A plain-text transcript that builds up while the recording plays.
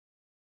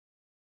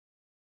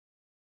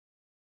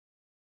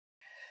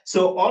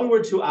So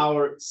onward to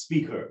our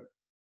speaker,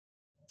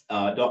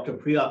 Dr.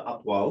 Priya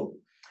Atwal,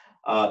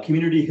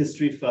 Community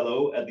History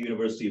Fellow at the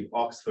University of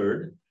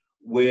Oxford,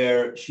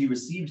 where she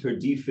received her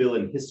DPhil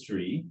in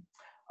History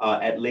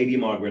at Lady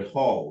Margaret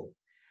Hall.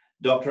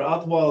 Dr.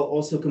 Atwal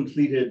also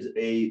completed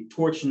a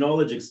Torch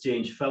Knowledge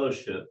Exchange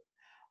Fellowship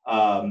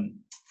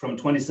from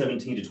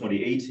 2017 to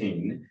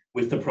 2018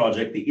 with the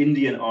project, The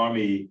Indian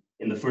Army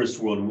in the First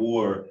World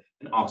War,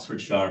 an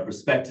Oxfordshire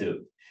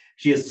Perspective.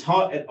 She has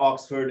taught at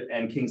Oxford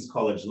and King's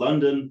College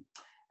London,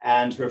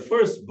 and her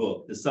first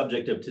book, the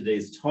subject of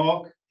today's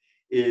talk,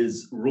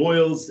 is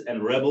Royals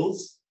and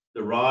Rebels,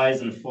 The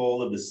Rise and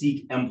Fall of the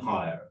Sikh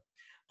Empire.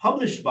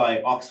 Published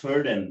by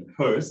Oxford and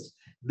Hurst,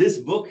 this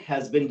book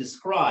has been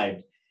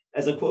described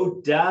as a,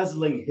 quote,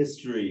 dazzling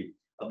history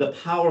of the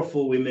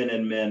powerful women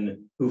and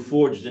men who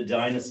forged a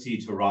dynasty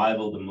to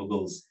rival the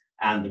Mughals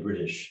and the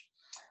British.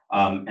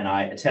 And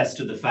I attest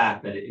to the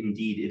fact that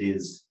indeed it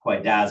is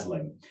quite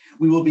dazzling.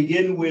 We will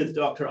begin with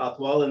Dr.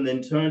 Atwal and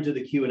then turn to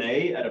the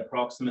Q&A at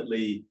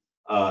approximately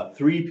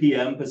 3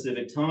 p.m.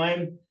 Pacific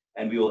time.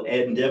 And we will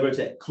endeavor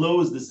to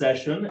close the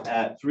session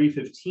at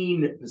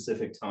 3:15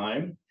 Pacific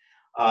time.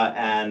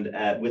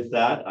 With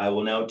that, I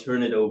will now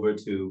turn it over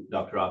to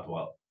Dr.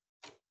 Atwal.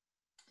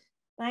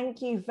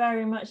 Thank you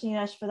very much,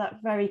 Neilesh, for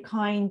that very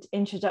kind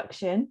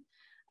introduction.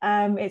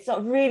 It's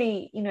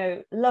really,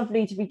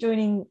 lovely to be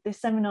joining this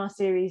seminar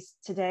series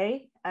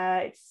today.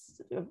 It's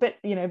a bit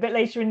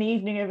later in the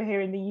evening over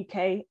here in the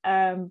UK,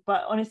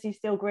 but honestly,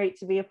 still great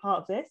to be a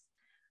part of this.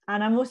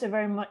 And I'm also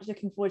very much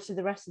looking forward to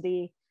the rest of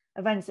the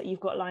events that you've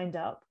got lined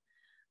up.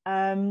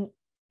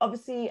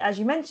 Obviously, as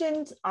you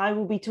mentioned, I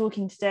will be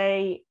talking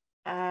today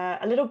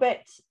a little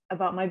bit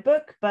about my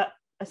book, but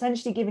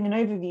essentially giving an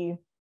overview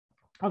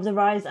of the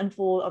rise and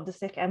fall of the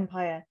Sikh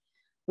Empire,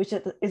 which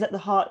is at the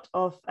heart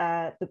of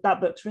that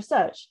book's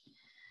research.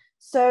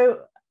 So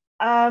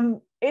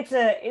it's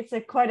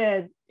a quite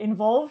an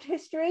involved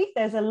history.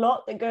 There's a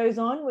lot that goes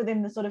on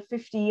within the sort of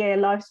 50-year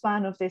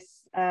lifespan of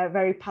this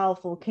very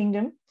powerful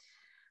kingdom.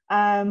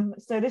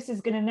 So this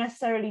is going to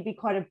necessarily be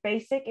quite a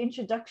basic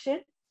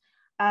introduction,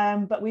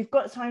 but we've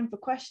got time for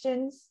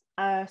questions.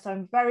 So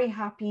I'm very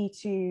happy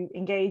to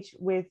engage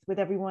with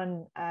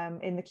everyone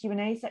in the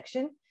Q&A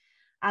section.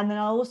 And then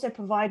I'll also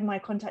provide my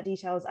contact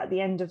details at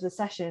the end of the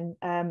session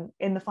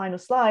in the final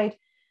slide,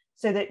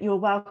 so that you're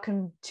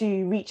welcome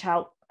to reach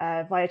out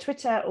via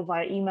Twitter or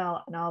via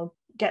email, and I'll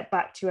get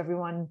back to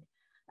everyone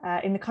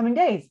in the coming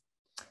days.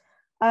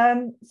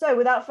 So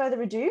without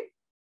further ado,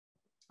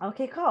 I'll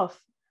kick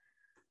off.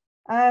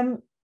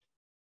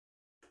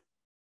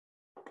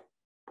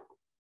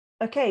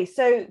 Okay,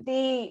 so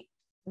the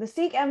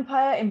Sikh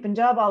Empire in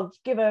Punjab, I'll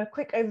give a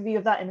quick overview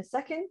of that in a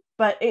second,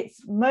 but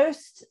it's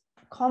most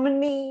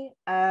commonly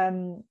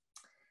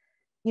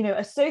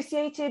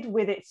associated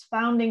with its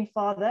founding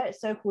father, its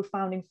so-called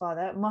founding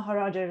father,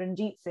 Maharajah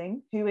Ranjit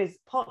Singh, who is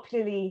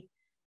popularly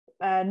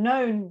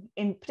known,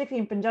 particularly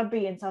in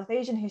Punjabi and South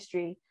Asian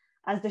history,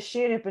 as the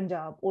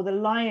Sher-e-Punjab, or the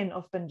Lion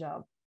of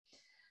Punjab.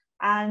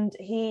 And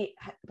he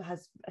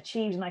has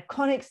achieved an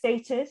iconic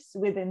status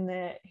within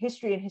the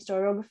history and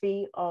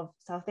historiography of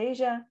South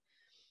Asia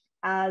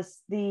as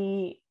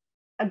a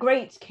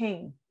great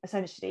king,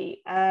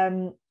 essentially,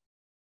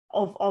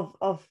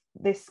 of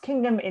this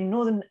kingdom in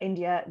northern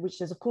India,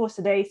 which is of course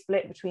today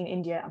split between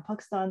India and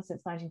Pakistan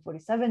since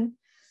 1947.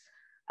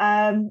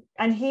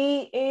 And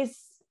he is,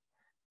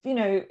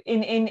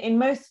 in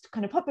most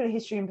kind of popular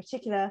history in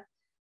particular,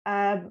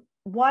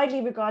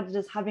 widely regarded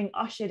as having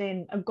ushered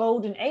in a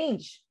golden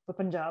age for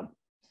Punjab,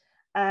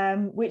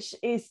 which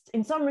is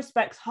in some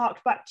respects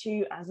harked back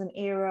to as an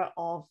era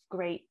of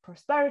great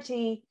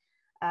prosperity,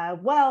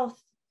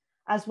 wealth,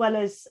 as well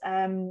as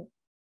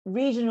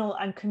regional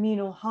and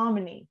communal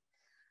harmony.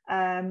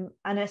 And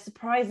a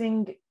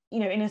surprising,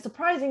 in a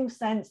surprising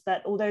sense,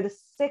 that although the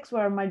Sikhs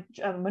were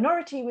a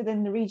minority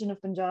within the region of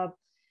Punjab,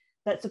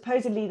 that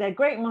supposedly their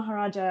great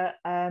Maharaja,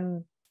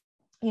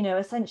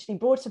 essentially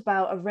brought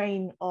about a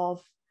reign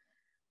of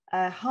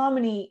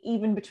harmony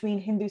even between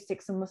Hindu,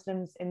 Sikhs and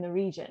Muslims in the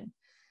region.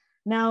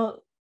 Now,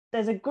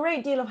 there's a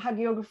great deal of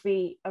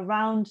hagiography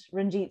around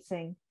Ranjit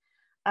Singh,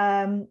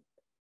 and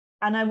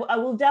I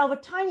will delve a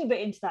tiny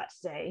bit into that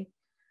today.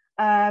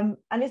 And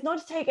it's not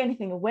to take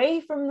anything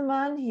away from the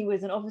man. He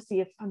was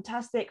obviously a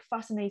fantastic,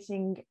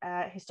 fascinating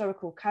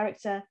historical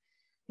character.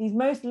 He's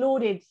most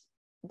lauded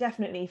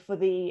definitely for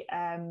the,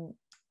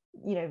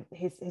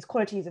 his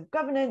qualities of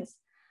governance,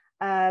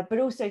 but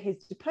also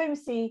his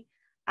diplomacy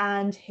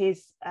and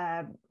his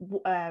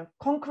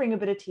conquering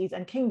abilities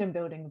and kingdom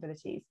building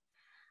abilities.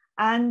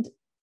 And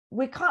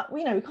we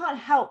can't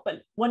help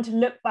but want to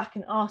look back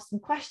and ask some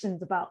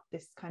questions about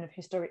this kind of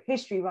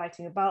history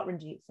writing about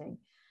Ranjit Singh.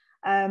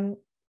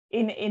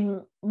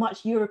 In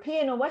much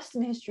European or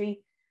Western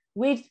history,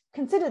 we'd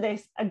consider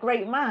this a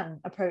great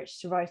man approach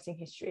to writing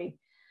history.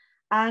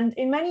 And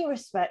in many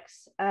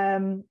respects,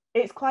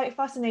 it's quite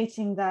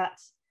fascinating that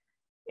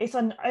it's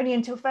only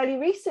until fairly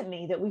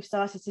recently that we've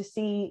started to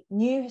see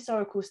new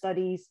historical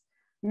studies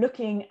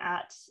looking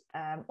at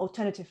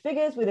alternative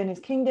figures within his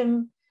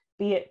kingdom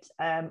be it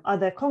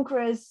other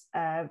conquerors,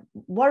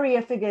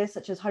 warrior figures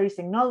such as Hari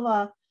Singh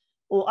Nalwa,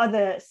 or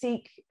other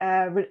Sikh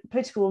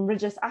political and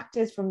religious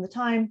actors from the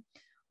time,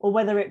 or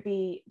whether it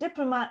be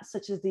diplomats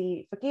such as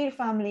the Fakir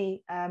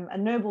family, a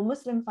noble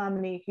Muslim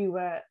family who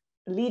were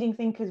leading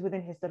thinkers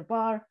within his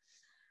darbar.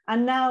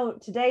 And now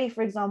today,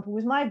 for example,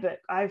 with my book,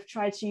 I've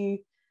tried to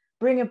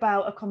bring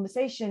about a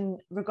conversation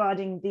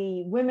regarding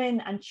the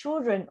women and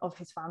children of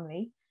his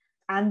family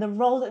and the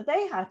role that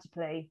they had to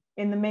play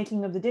in the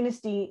making of the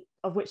dynasty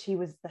of which he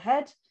was the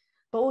head,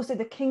 but also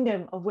the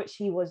kingdom of which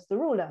he was the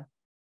ruler.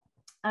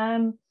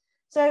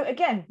 So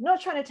again, not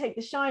trying to take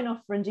the shine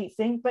off Ranjit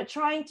Singh, but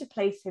trying to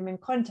place him in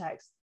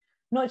context,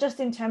 not just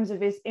in terms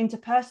of his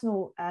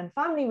interpersonal and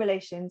family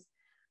relations,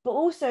 but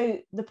also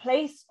the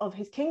place of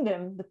his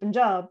kingdom, the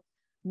Punjab,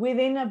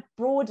 within a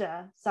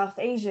broader South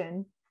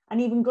Asian and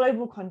even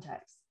global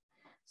context.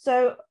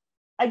 So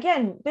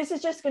again, this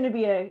is just going to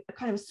be a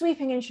kind of a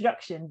sweeping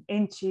introduction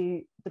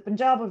into the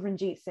Punjab of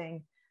Ranjit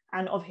Singh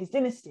and of his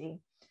dynasty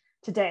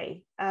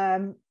today,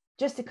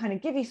 just to kind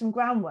of give you some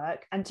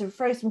groundwork and to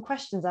throw some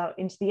questions out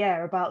into the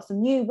air about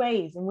some new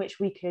ways in which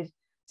we could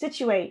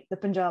situate the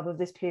Punjab of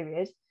this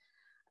period.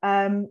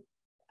 And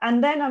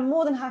then I'm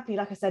more than happy,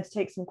 like I said, to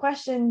take some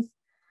questions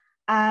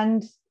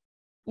and,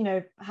 you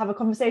know, have a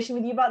conversation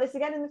with you about this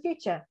again in the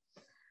future.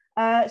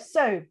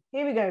 So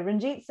here we go,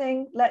 Ranjit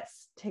Singh,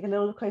 let's take a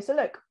little closer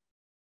look.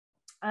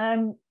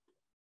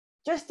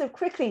 Just to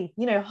quickly,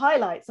 you know,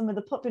 highlight some of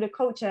the popular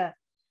culture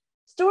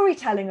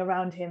storytelling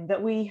around him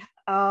that we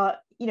are,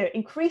 you know,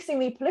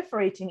 increasingly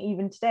proliferating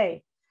even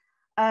today.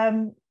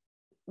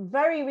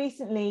 Very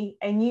recently,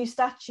 a new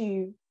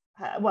statue,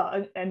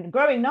 a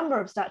growing number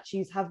of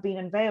statues have been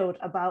unveiled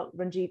about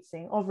Ranjit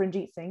Singh,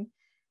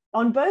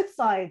 on both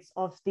sides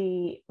of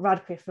the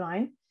Radcliffe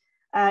line,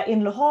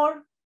 in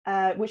Lahore,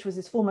 which was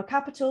his former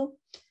capital,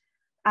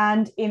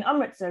 and in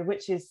Amritsar,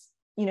 which is,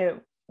 you know,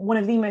 one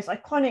of the most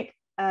iconic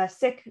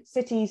Sikh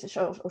cities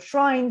or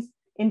shrines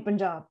in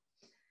Punjab.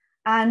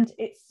 And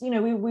it's, you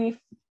know,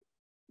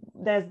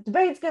 there's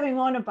debates going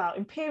on about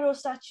imperial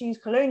statues,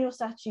 colonial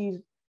statues,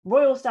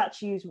 royal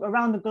statues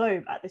around the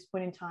globe at this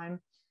point in time.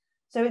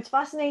 So it's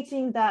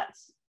fascinating that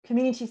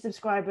community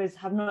subscribers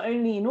have not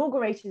only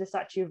inaugurated the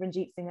statue of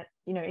Ranjit Singh,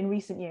 you know, in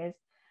recent years,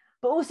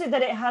 but also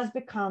that it has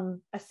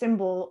become a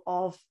symbol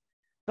of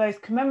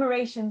both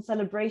commemoration,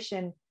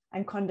 celebration,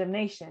 and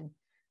condemnation,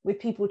 with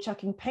people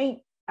chucking paint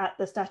at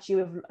the statue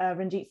of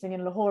Ranjit Singh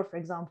in Lahore, for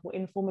example,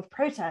 in form of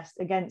protest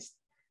against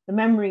the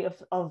memory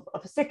of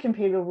a Sikh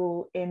imperial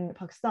rule in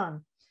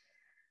Pakistan.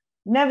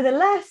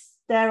 Nevertheless,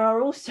 there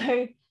are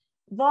also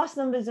vast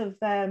numbers of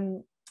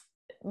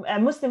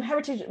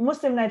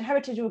Muslim-led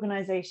heritage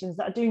organizations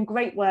that are doing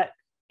great work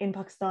in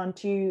Pakistan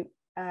to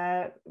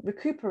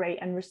recuperate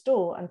and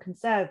restore and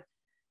conserve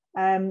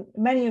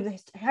many of the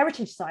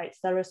heritage sites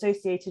that are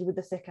associated with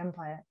the Sikh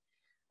Empire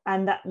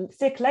and that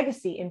Sikh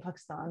legacy in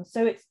Pakistan.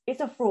 So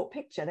it's a fraught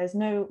picture. There's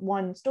no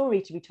one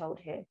story to be told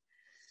here.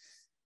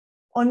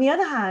 On the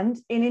other hand,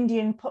 in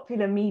Indian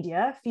popular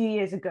media a few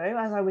years ago,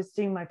 as I was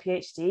doing my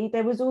PhD,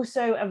 there was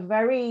also a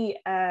very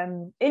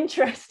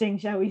interesting,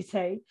 shall we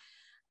say,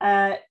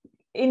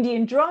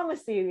 Indian drama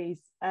series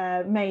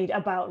made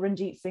about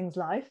Ranjit Singh's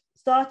life,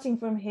 starting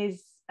from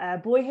his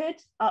boyhood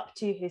up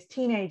to his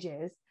teenage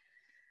years.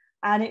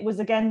 And it was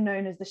again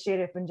known as the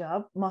Sher of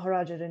Punjab,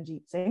 Maharajah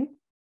Ranjit Singh.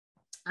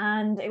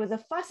 And it was a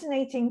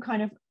fascinating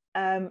kind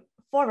of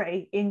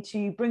foray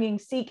into bringing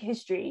Sikh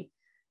history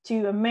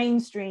to a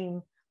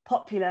mainstream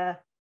popular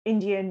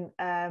Indian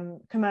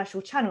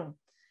commercial channel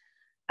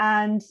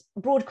and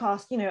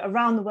broadcast, you know,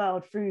 around the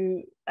world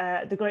through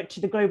to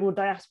the global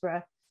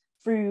diaspora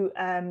through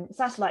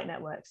satellite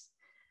networks.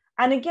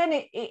 And again,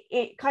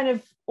 it kind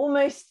of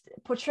almost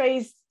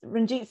portrays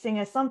Ranjit Singh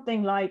as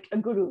something like a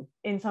guru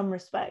in some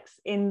respects,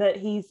 in that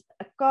he's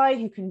a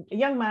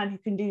young man who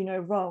can do no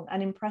wrong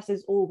and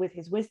impresses all with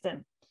his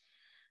wisdom.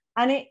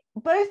 And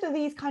both of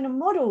these kind of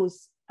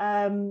models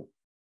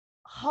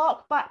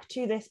hark back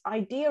to this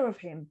idea of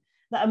him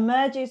that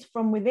emerges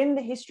from within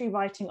the history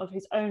writing of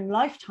his own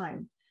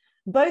lifetime,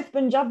 both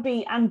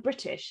Punjabi and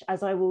British,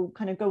 as I will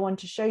kind of go on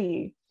to show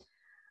you,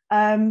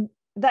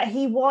 that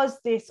he was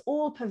this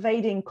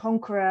all-pervading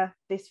conqueror,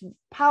 this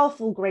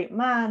powerful great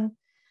man,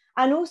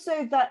 and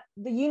also that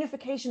the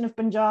unification of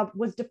Punjab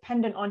was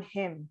dependent on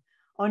him,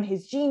 on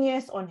his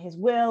genius, on his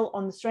will,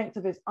 on the strength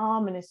of his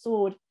arm and his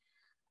sword,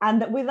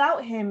 and that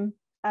without him,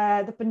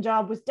 the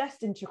Punjab was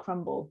destined to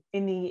crumble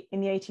in the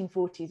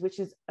 1840s, which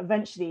is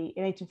eventually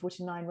in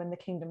 1849 when the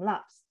kingdom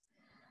lapsed.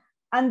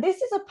 And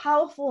this is a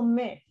powerful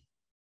myth.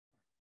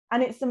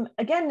 And it's,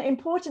 again,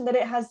 important that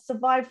it has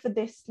survived for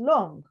this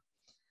long,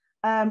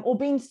 or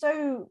been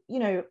so, you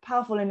know,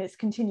 powerful in its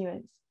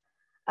continuance.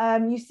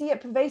 You see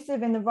it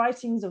pervasive in the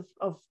writings of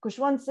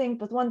Khushwant Singh,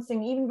 Patwant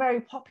Singh, even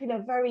very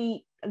popular,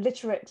 very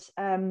literate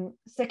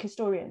Sikh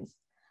historians.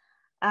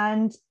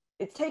 And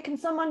it's taken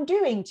some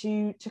undoing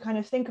to kind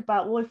of think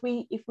about, well,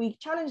 if we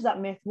challenge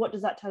that myth, what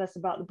does that tell us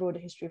about the broader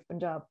history of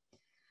Punjab?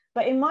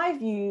 But in my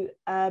view,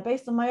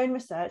 based on my own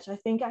research, I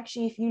think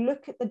actually if you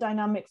look at the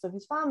dynamics of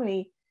his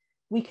family,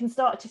 we can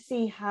start to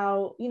see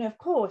how, of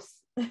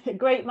course,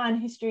 great man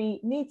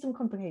history needs some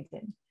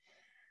complicating.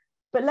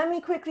 But let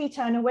me quickly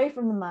turn away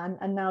from the man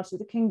and now to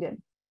the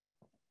kingdom.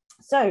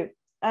 So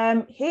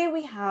here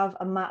we have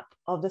a map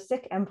of the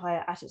Sikh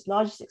Empire at its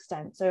largest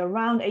extent, so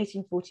around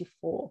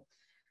 1844.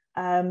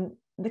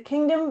 The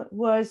kingdom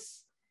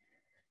was,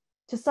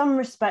 to some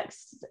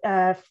respects,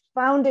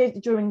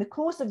 founded during the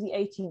course of the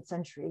 18th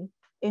century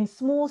in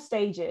small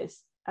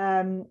stages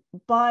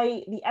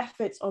by the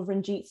efforts of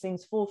Ranjit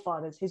Singh's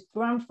forefathers, his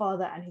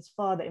grandfather and his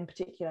father in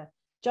particular,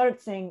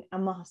 Jarat Singh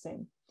and Mahar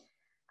Singh.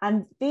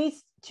 And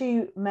these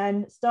two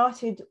men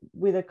started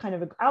with a kind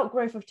of an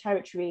outgrowth of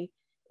territory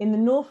in the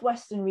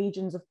northwestern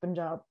regions of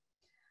Punjab,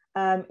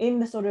 in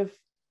the sort of,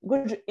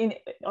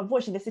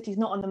 unfortunately, the city's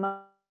not on the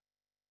map.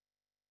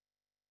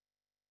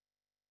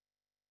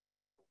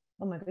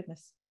 Oh my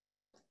goodness.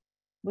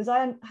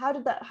 How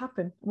did that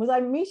happen? Was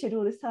I muted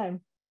all this time?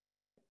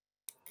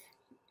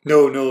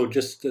 No,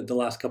 just the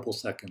last couple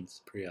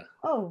seconds, Priya.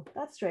 Oh,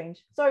 that's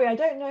strange. Sorry, I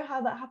don't know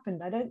how that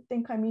happened. I don't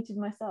think I muted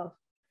myself.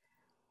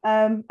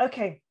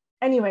 Okay,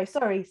 anyway,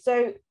 sorry.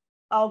 So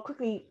I'll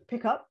quickly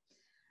pick up.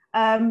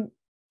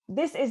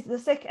 This is the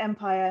Sikh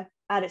Empire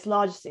at its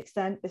largest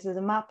extent. This is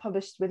a map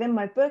published within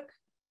my book.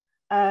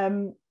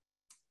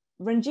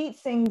 Ranjit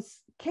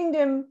Singh's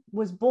kingdom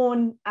was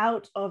born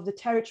out of the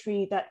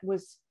territory that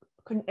was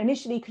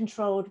initially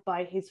controlled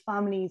by his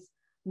family's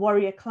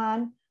warrior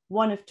clan,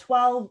 one of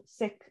 12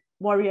 Sikh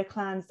warrior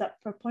clans that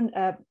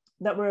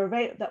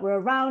were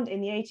around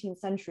in the 18th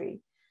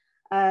century,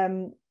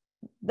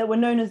 that were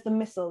known as the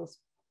Missals.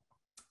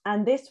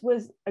 And this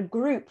was a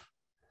group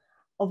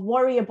of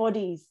warrior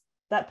bodies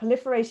that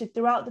proliferated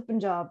throughout the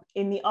Punjab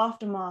in the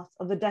aftermath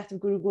of the death of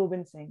Guru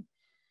Gobind Singh,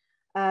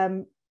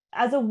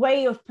 as a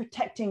way of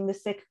protecting the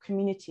Sikh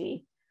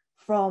community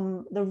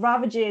from the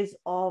ravages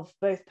of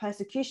both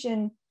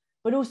persecution,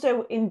 but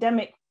also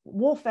endemic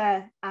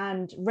warfare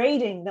and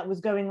raiding that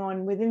was going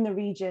on within the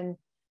region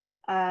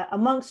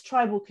amongst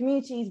tribal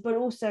communities, but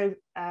also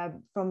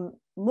from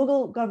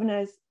Mughal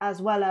governors,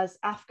 as well as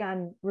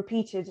Afghan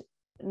repeated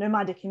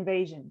nomadic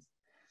invasions.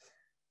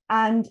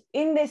 And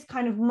in this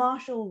kind of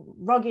martial,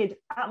 rugged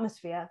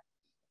atmosphere,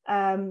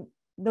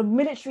 the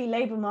military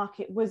labor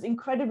market was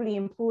incredibly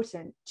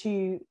important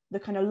to the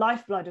kind of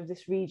lifeblood of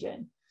this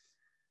region.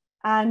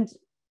 And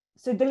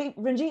so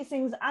Ranjit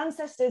Singh's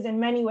ancestors in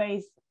many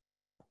ways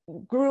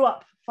grew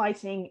up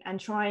fighting and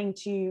trying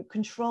to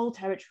control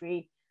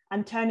territory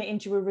and turn it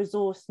into a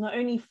resource, not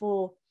only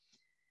for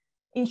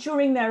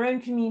ensuring their own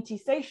community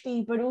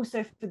safety, but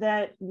also for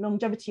their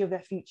longevity of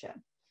their future.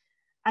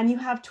 And you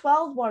have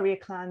 12 warrior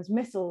clans,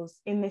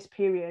 Missals, in this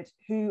period,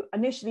 who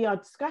initially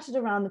are scattered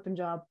around the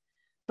Punjab,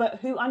 but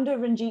who under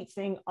Ranjit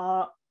Singh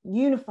are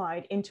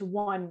unified into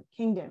one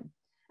kingdom.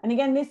 And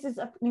again, this is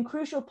a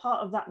crucial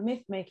part of that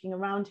myth making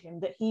around him,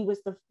 that he was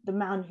the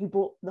man who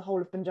brought the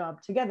whole of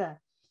Punjab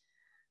together.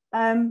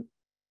 In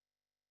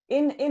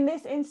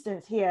this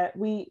instance here,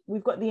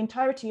 we've got the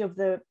entirety of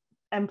the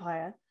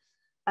empire.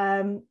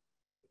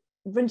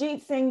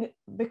 Ranjit Singh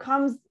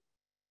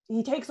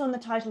he takes on the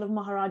title of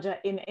Maharaja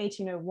in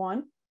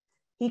 1801.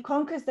 He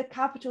conquers the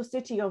capital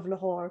city of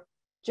Lahore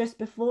just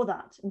before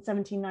that in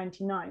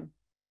 1799.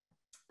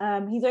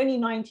 He's only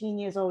 19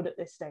 years old at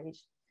this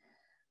stage.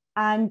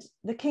 And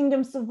the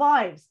kingdom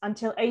survives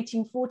until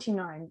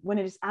 1849, when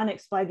it is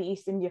annexed by the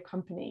East India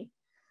Company.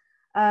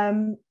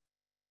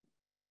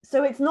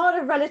 So it's not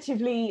a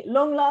relatively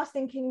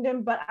long-lasting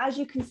kingdom, but as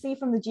you can see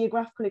from the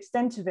geographical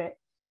extent of it,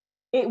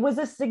 it was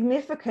a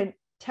significant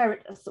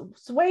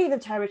swathe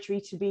of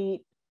territory to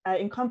be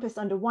encompassed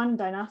under one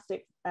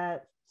dynastic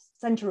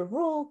center of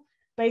rule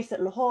based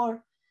at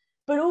Lahore,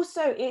 but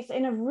also it's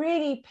in a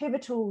really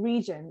pivotal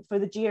region for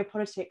the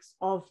geopolitics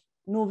of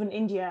Northern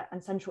India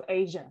and Central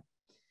Asia.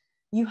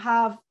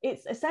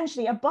 It's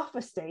essentially a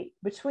buffer state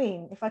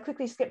between, if I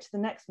quickly skip to the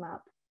next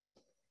map,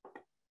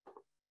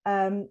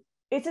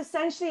 it's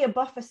essentially a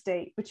buffer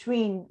state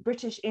between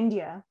British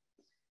India,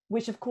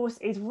 which of course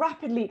is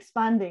rapidly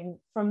expanding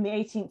from the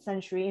 18th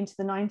century into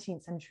the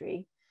 19th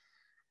century,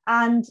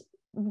 and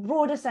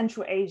broader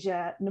Central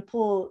Asia,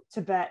 Nepal,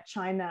 Tibet,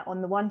 China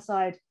on the one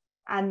side,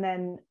 and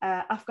then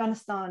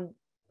Afghanistan,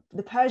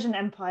 the Persian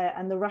Empire,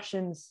 and the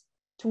Russians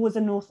towards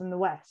the north and the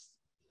west.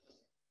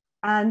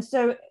 And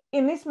so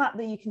in this map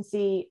that you can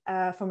see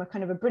from a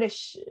kind of a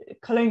British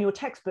colonial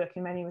textbook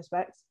in many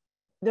respects,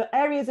 the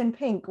areas in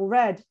pink or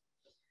red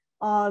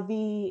are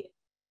the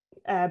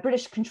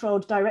British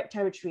controlled direct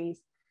territories.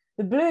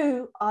 The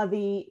blue are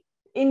the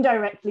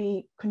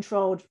indirectly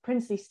controlled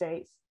princely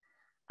states.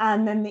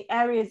 And then the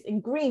areas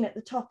in green at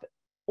the top,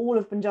 all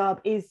of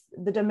Punjab, is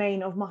the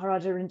domain of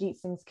Maharajah Ranjit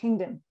Singh's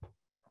kingdom.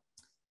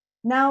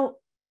 Now,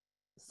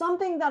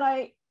 something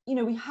that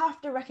we have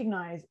to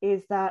recognize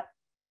is that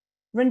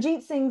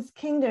Ranjit Singh's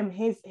kingdom,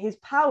 his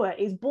power,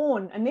 is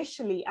born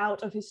initially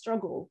out of his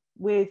struggle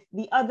with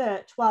the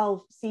other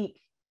 12 Sikh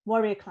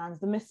warrior clans,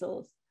 the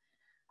Missals,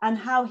 and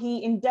how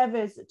he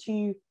endeavors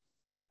to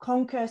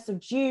conquer,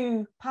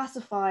 subdue,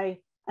 pacify,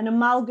 and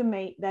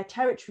amalgamate their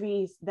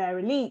territories,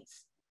 their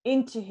elites,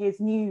 into his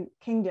new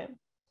kingdom.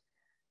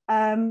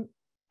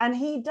 And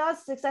he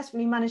does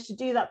successfully manage to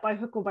do that by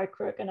hook or by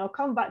crook. And I'll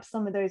come back to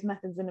some of those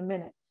methods in a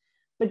minute.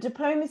 But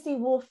diplomacy,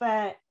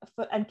 warfare,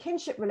 and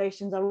kinship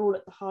relations are all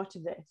at the heart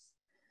of this.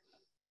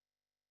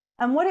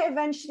 And what it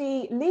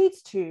eventually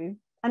leads to,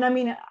 and I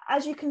mean,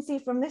 as you can see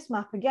from this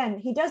map again,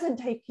 he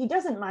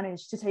doesn't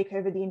manage to take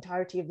over the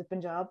entirety of the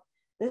Punjab.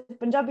 The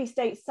Punjabi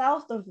states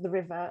south of the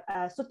river,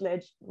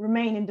 Sutlej,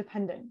 remain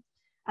independent.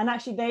 And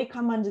actually they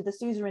come under the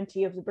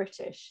suzerainty of the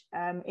British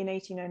in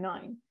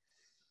 1809.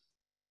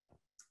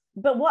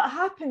 But what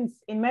happens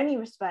in many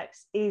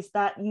respects is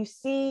that you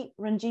see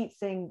Ranjit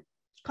Singh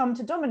come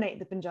to dominate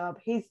the Punjab.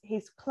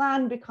 His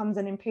clan becomes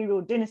an imperial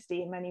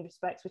dynasty in many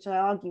respects, which I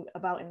argue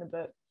about in the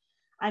book.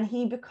 And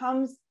he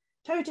becomes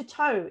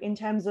toe-to-toe in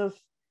terms of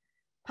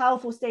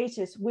powerful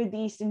status with the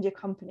East India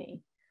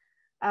Company.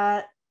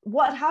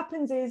 What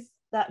happens is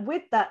that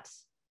with that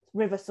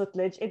river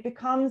Sutlej, it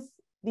becomes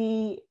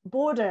the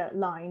border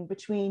line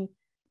between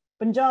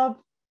Punjab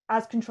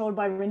as controlled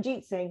by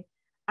Ranjit Singh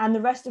and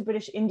the rest of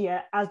British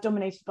India as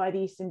dominated by the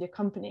East India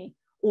Company,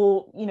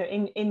 or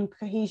in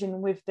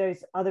cohesion with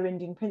those other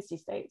Indian princely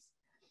states.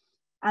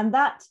 And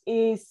that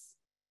is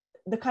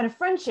the kind of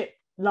friendship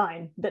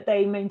line that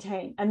they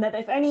maintain, and that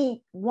if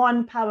any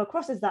one power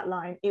crosses that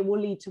line, it will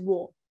lead to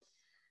war.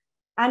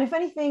 And if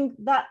anything,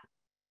 that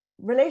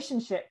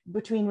relationship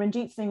between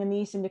Ranjit Singh and the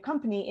East India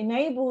Company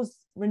enables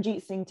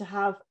Ranjit Singh to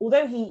have,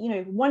 although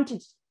he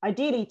wanted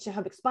ideally to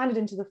have expanded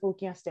into the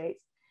Fulkiya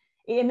states,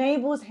 it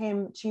enables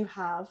him to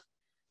have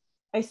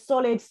a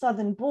solid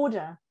southern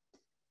border,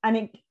 and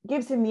it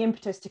gives him the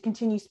impetus to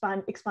continue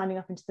expanding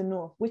up into the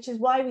north, which is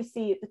why we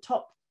see at the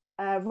top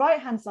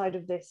right-hand side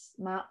of this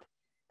map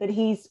that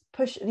he's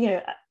pushed,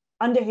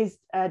 under his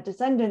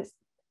descendants,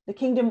 the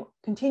kingdom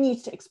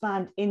continues to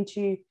expand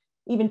into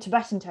even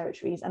Tibetan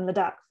territories and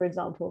Ladakh, for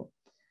example.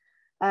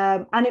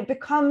 And it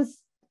becomes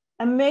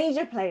a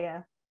major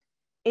player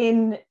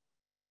in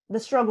the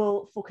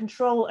struggle for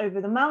control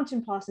over the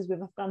mountain passes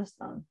with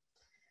Afghanistan.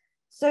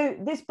 So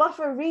this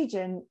buffer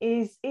region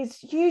is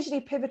hugely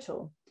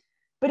pivotal,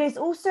 but it's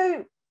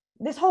also,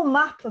 this whole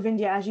map of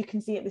India, as you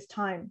can see at this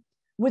time,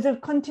 was a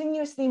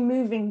continuously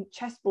moving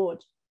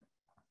chessboard.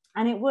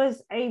 And it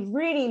was a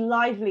really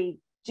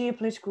lively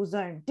geopolitical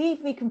zone,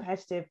 deeply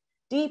competitive,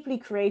 deeply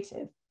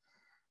creative.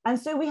 And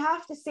so we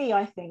have to see,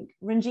 I think,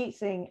 Ranjit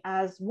Singh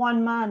as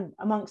one man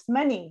amongst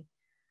many,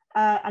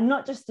 and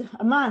not just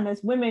a man,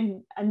 there's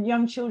women and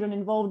young children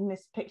involved in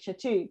this picture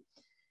too,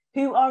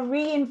 who are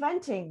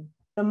reinventing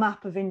the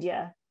map of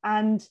India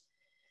and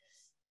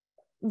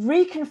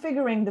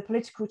reconfiguring the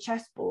political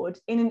chessboard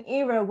in an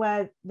era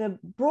where the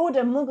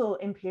broader Mughal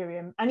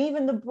imperium and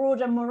even the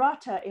broader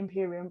Maratha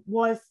imperium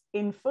was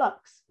in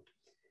flux.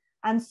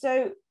 And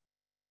so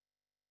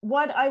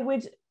what I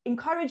would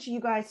encourage you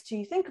guys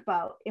to think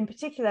about, in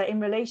particular in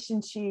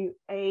relation to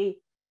an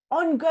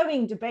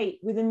ongoing debate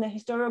within the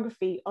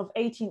historiography of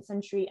 18th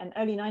century and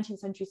early 19th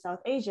century South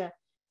Asia,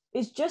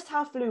 is just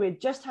how fluid,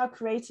 just how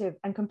creative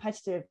and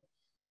competitive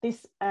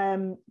this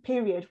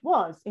period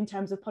was in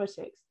terms of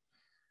politics.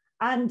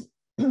 And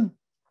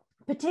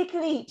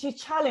particularly to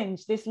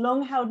challenge this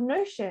long-held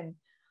notion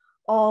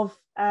of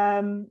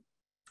the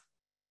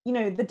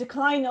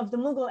decline of the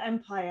Mughal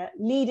Empire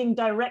leading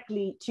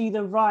directly to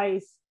the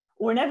rise,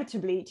 or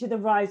inevitably to the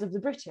rise of the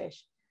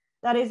British.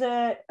 That is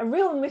a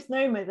real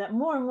misnomer that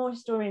more and more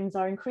historians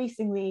are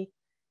increasingly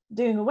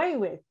doing away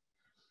with.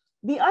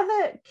 The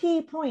other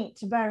key point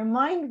to bear in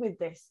mind with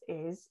this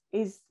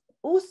is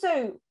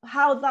also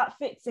how that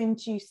fits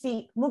into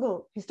Sikh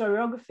Mughal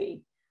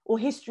historiography, or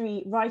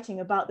history writing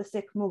about the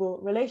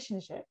Sikh-Mughal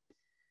relationship.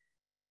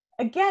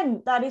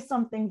 Again, that is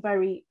something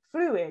very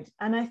fluid.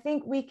 And I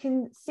think we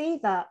can see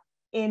that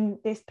in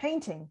this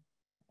painting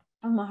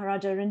of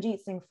Maharajah Ranjit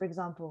Singh, for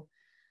example.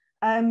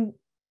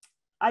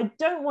 I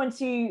don't want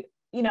to,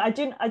 I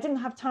didn't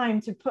have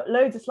time to put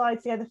loads of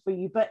slides together for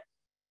you, but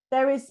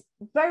there is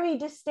very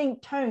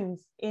distinct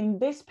tones in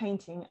this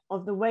painting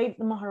of the way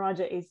the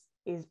Maharaja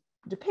is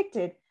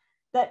depicted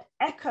that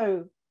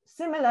echo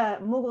similar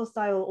Mughal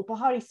style or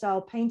Bahari style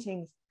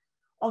paintings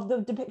of the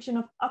depiction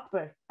of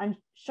Akbar and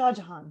Shah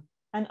Jahan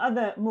and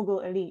other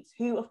Mughal elites,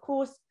 who of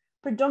course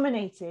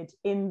predominated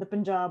in the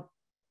Punjab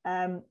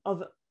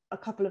of a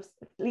couple of,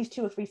 at least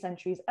 2 or 3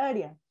 centuries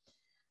earlier.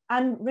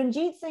 And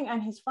Ranjit Singh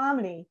and his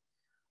family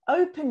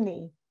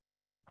openly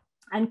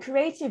and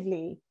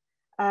creatively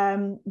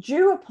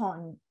drew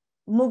upon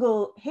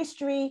Mughal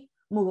history,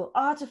 Mughal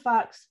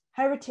artifacts,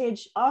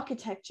 heritage,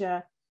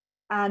 architecture,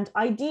 and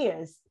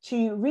ideas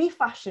to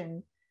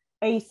refashion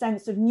a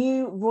sense of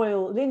new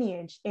royal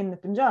lineage in the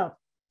Punjab.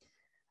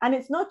 And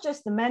it's not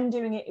just the men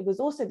doing it, it was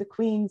also the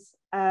queens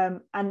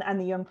and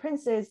the young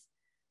princes.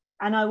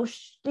 And I will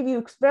give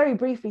you very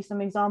briefly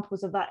some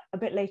examples of that a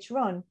bit later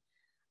on.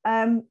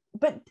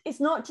 But it's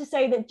not to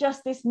say that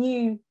just this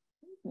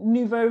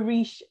nouveau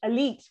riche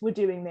elite were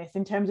doing this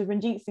in terms of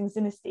Ranjit Singh's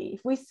dynasty.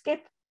 If we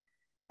skip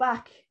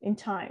back in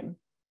time,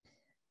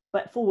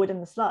 but forward in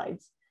the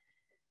slides,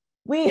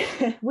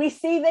 we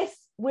see this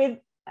with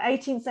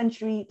 18th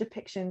century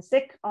depictions,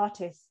 Sikh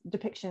artists'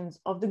 depictions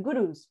of the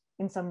gurus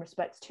in some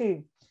respects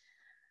too.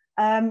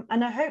 And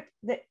I hope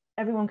that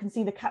everyone can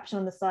see the caption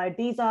on the side.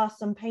 These are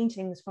some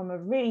paintings from a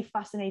really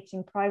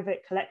fascinating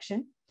private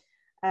collection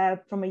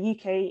from a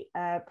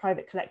UK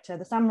private collector,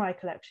 the Samurai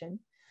Collection.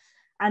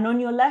 And on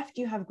your left,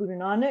 you have Guru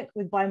Nanak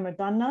with Bhai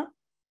Mardana,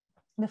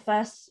 the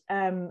first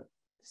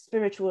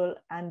spiritual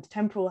and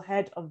temporal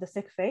head of the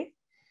Sikh faith.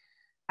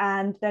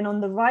 And then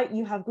on the right,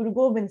 you have Guru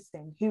Gobind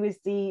Singh, who is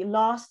the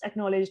last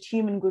acknowledged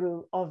human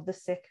guru of the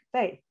Sikh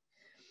faith.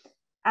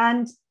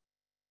 And,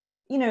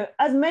 you know,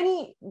 as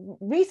many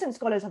recent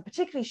scholars have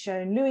particularly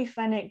shown, Louis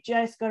Fenwick,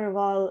 J.S.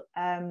 Garewal,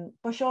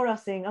 Bashora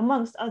Singh,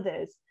 amongst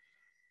others,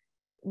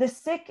 the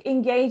Sikh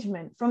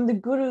engagement from the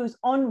gurus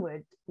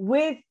onward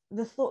with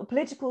the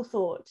political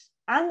thought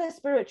and the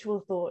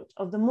spiritual thought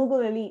of the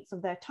Mughal elites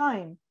of their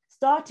time,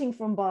 starting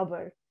from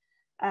Babur,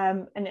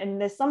 and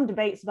there's some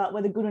debates about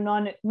whether Guru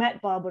Nanak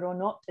met Babur or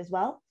not as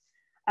well,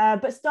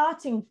 but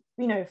starting,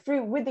 you know,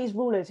 through with these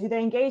rulers who they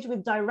engage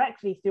with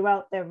directly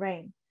throughout their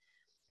reign,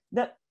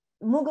 that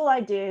Mughal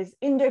ideas,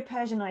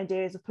 Indo-Persian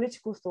ideas of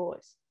political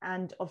thought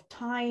and of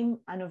time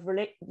and of,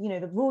 you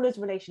know, the ruler's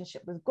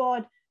relationship with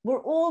God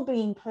were all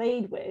being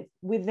played with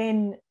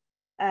within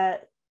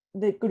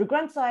the Guru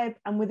Granth Sahib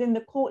and within the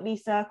courtly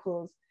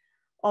circles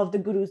of the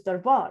Guru's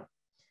Darbar.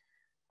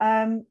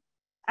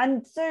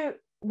 And so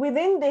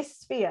within this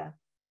sphere,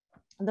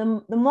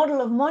 the model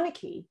of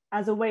monarchy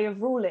as a way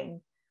of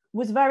ruling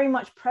was very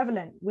much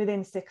prevalent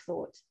within Sikh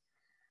thought.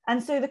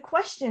 And so the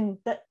question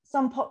that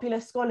some popular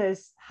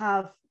scholars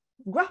have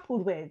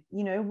grappled with,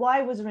 you know,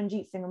 why was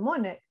Ranjit Singh a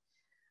monarch,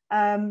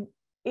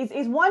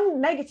 is one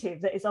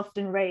negative that is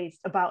often raised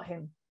about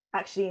him,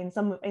 actually,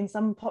 in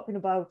some popular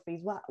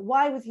biographies.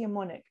 Why was he a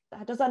monarch?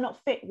 Does that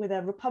not fit with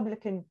a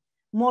republican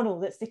model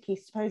that Sikhi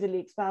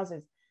supposedly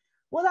espouses?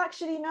 Well,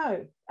 actually,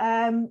 no.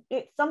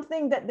 It's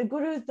something that the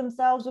gurus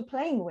themselves were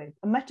playing with,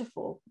 a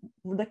metaphor,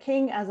 the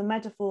king as a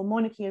metaphor,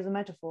 monarchy as a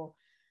metaphor,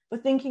 for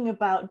thinking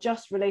about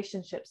just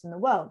relationships in the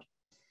world.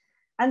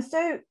 And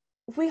so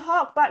if we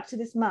hark back to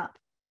this map,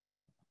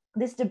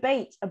 this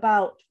debate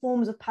about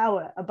forms of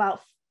power, about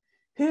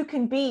who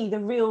can be the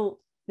real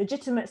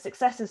legitimate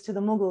successors to the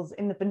Mughals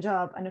in the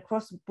Punjab and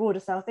across broader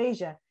South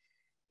Asia,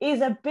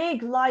 is a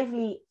big,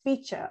 lively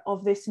feature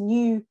of this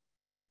new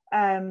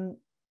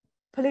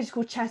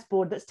political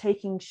chessboard that's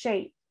taking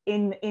shape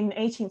in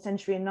 18th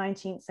century and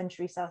 19th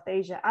century South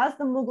Asia as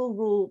the Mughal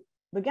rule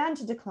began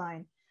to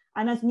decline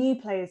and as new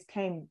players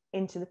came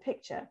into the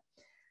picture.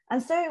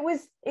 And so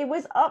it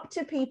was up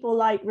to people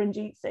like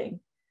Ranjit Singh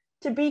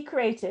to be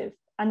creative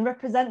and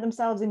represent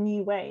themselves in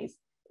new ways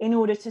in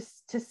order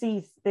to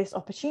seize this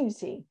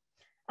opportunity,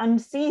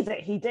 and seize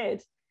it he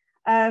did.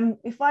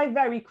 If I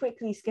very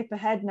quickly skip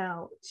ahead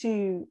now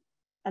to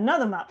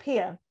another map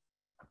here,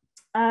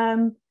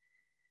 in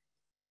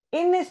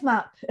this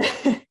map,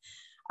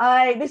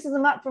 this is a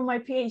map from my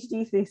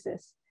PhD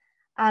thesis,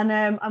 and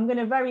I'm going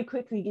to very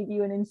quickly give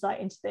you an insight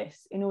into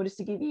this in order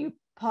to give you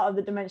part of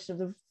the dimension of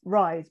the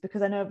rise,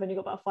 because I know I've only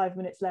got about 5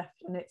 minutes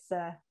left, and it's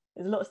there's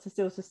lots to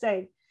still to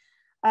say.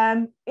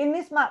 In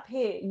this map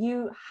here,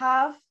 you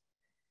have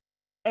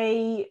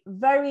a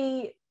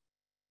very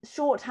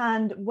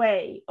shorthand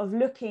way of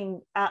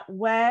looking at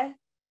where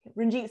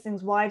Ranjit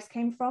Singh's wives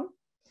came from,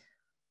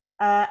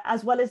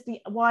 as well as the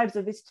wives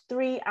of his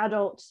two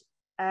adult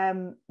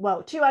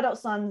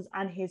sons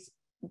and his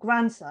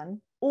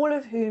grandson, all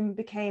of whom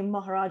became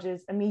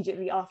Maharajas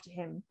immediately after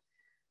him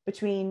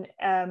between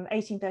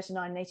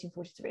 1839 and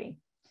 1843.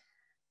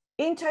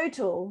 In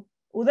total,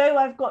 although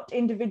I've got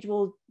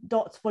individual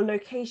dots for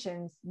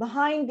locations,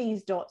 behind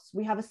these dots,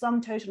 we have a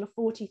sum total of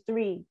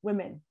 43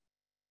 women.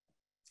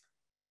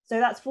 So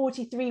that's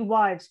 43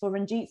 wives for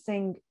Ranjit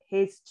Singh,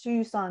 his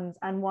 2 sons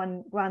and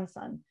 1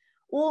 grandson,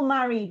 all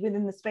married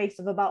within the space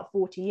of about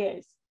 40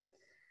 years.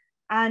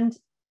 And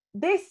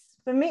this,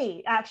 for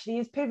me, actually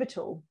is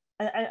pivotal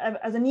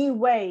as a new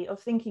way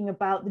of thinking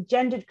about the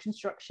gendered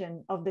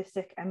construction of the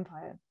Sikh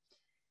Empire.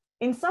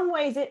 In some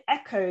ways, it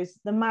echoes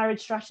the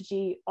marriage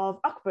strategy of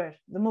Akbar,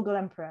 the Mughal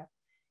emperor,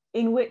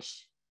 in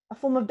which a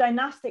form of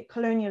dynastic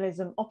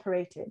colonialism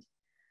operated.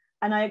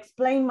 And I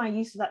explain my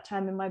use of that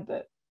term in my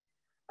book.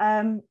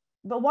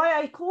 But why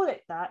I call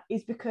it that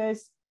is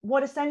because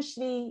what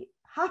essentially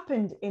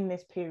happened in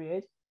this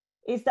period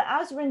is that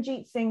as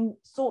Ranjit Singh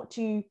sought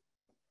to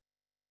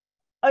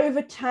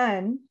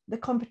overturn the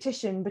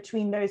competition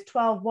between those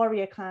 12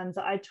 warrior clans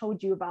that I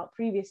told you about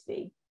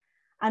previously,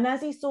 and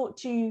as he sought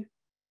to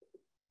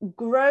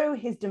grow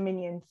his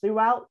dominion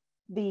throughout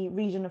the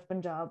region of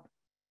Punjab,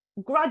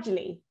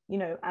 gradually, you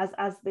know, as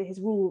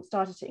his rule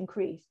started to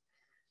increase,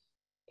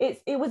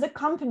 it was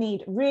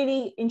accompanied,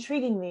 really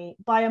intriguingly,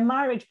 by a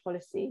marriage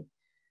policy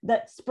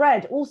that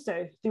spread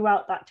also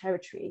throughout that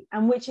territory,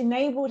 and which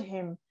enabled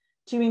him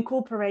to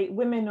incorporate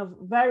women of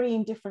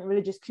varying different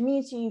religious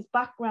communities,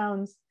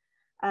 backgrounds,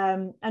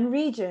 and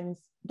regions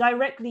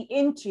directly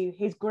into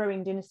his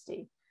growing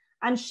dynasty,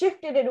 and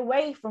shifted it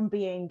away from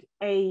being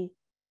a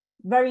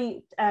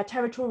very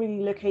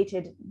territorially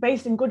located,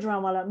 based in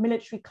Gujranwala,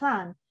 military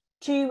clan,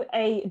 to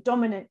a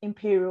dominant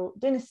imperial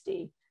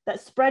dynasty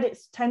that spread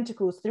its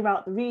tentacles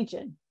throughout the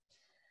region.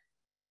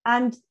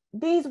 And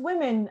these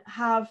women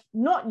have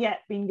not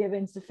yet been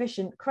given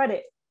sufficient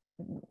credit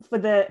for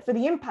the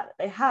impact that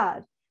they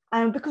had,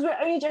 because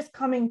we're only just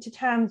coming to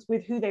terms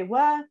with who they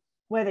were,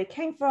 where they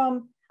came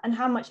from, and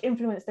how much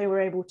influence they were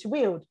able to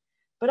wield.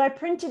 But I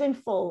printed in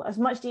full as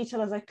much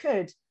detail as I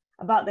could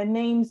about their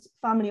names,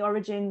 family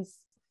origins,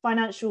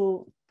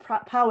 financial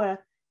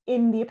power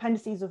in the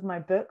appendices of my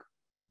book.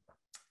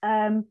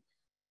 And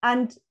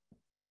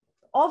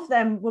of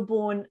them were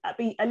born at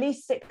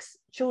least 6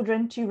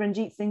 children to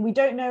Ranjit Singh. We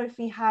don't know if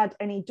he had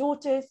any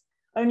daughters,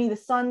 only the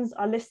sons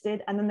are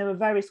listed, and then there were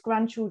various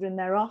grandchildren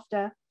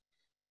thereafter.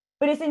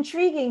 But it's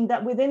intriguing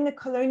that within the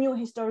colonial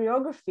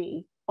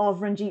historiography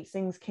of Ranjit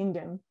Singh's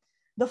kingdom,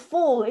 the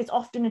fall is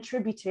often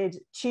attributed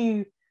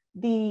to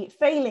the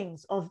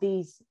failings of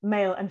these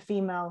male and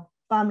female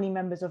family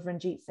members of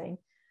Ranjit Singh.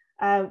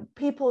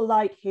 People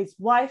like his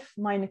wife,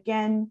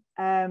 Maineken,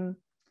 and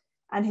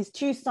his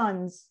 2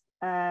 sons,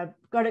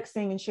 Guruk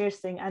Singh and Sher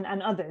Singh,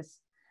 and others,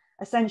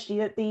 essentially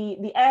that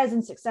the heirs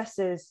and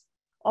successors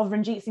of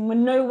Ranjit Singh were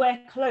nowhere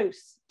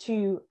close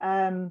to,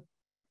 carrying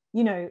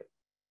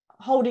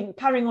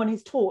on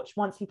his torch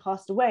once he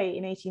passed away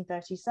in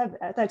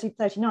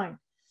 1839.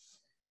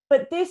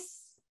 But this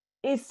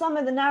is some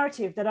of the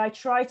narrative that I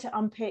try to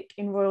unpick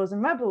in Royals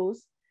and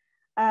Rebels,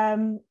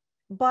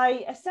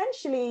 by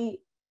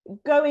essentially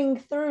going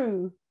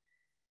through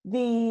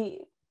the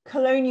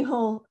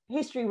colonial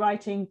history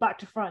writing back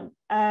to front,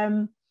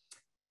 and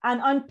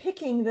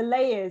unpicking the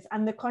layers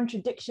and the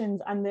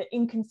contradictions and the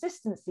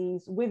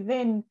inconsistencies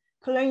within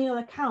colonial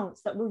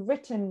accounts that were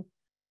written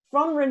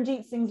from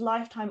Ranjit Singh's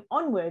lifetime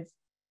onwards,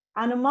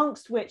 and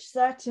amongst which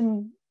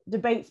certain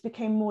debates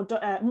became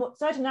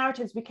certain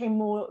narratives became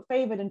more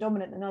favored and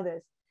dominant than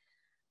others.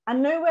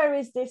 And nowhere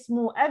is this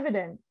more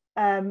evident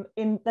than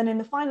in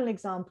the final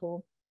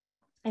example,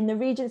 in the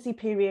regency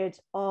period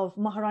of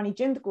Maharani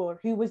Jind Kaur,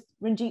 who was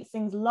Ranjit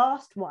Singh's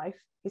last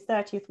wife, his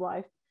 30th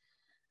wife,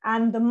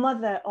 and the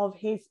mother of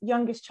his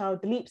youngest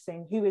child, Dalip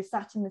Singh, who is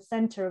sat in the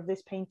center of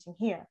this painting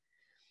here.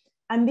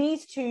 And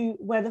these 2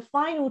 were the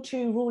final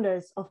 2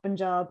 rulers of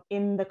Punjab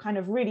in the kind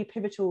of really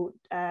pivotal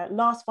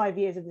last 5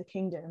 years of the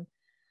kingdom,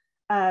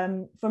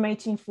 from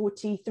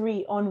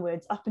 1843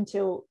 onwards up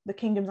until the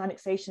kingdom's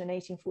annexation in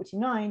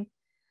 1849.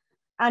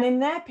 And in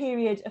their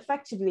period,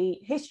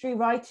 effectively, history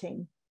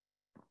writing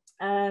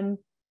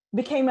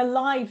became a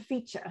live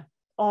feature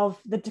of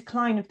the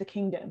decline of the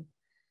kingdom.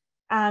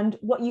 And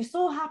what you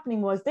saw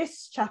happening was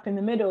this chap in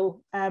the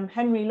middle,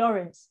 Henry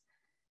Lawrence,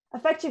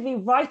 effectively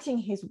writing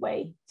his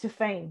way to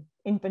fame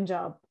in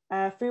Punjab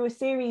through a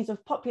series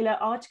of popular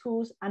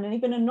articles and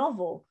even a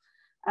novel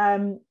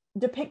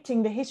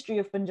depicting the history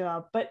of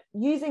Punjab, but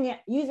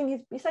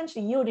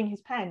essentially yielding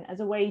his pen as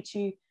a way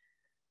to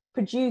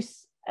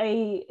produce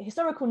a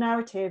historical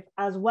narrative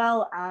as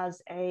well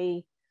as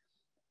a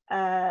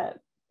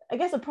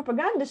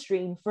propaganda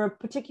stream for a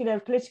particular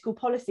political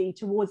policy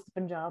towards the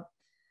Punjab,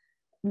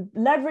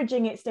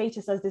 leveraging its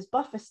status as this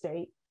buffer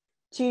state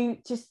to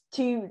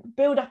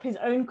build up his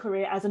own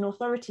career as an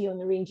authority on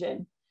the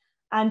region,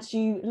 and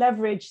to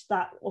leverage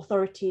that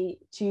authority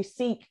to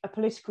seek a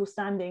political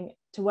standing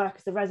to work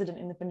as a resident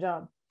in the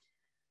Punjab.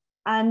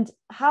 And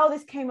how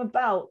this came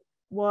about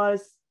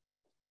was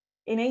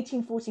in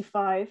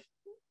 1845,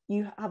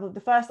 you have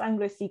the first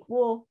Anglo-Sikh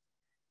War,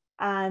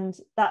 and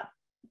that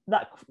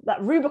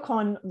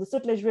Rubicon, the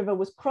Sutlej River,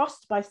 was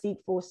crossed by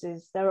Sikh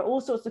forces. There are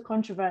all sorts of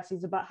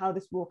controversies about how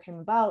this war came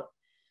about,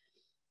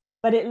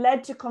 but it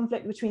led to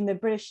conflict between the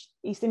British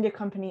East India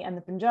Company and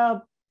the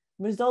Punjab,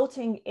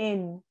 resulting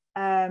in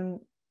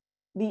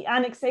the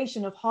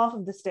annexation of half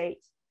of the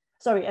state,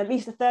 at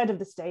least a third of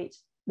the state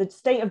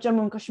of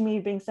Jammu and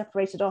Kashmir being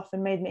separated off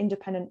and made an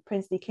independent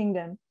princely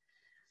kingdom,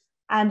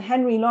 and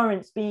Henry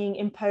Lawrence being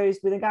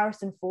imposed with a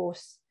garrison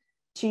force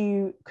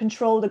to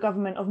control the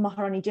government of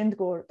Maharani Jind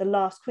Kaur, the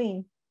last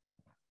queen.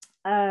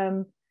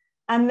 And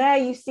there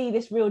you see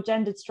this real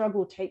gendered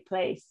struggle take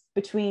place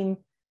between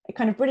a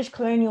kind of British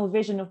colonial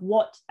vision of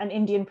what an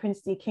Indian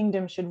princely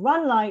kingdom should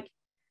run like,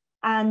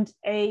 and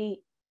a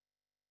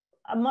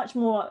much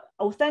more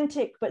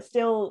authentic but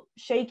still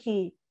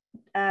shaky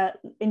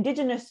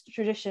indigenous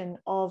tradition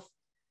of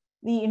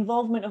the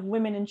involvement of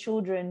women and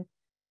children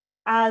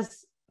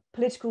as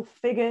political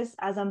figures,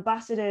 as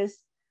ambassadors,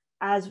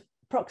 as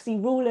proxy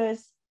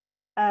rulers,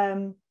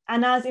 and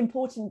as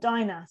important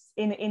dynasts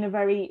in a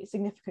very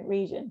significant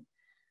region.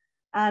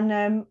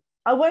 And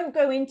I won't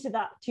go into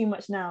that too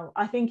much now.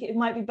 I think it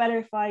might be better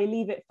if I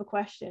leave it for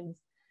questions.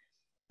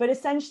 But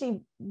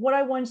essentially, what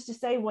I wanted to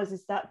say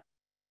is that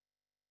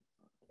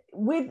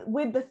with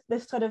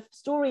this sort of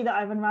story that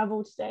I've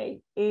unraveled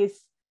today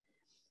is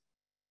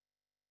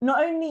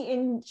not only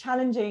in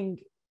challenging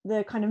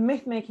the kind of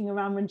myth making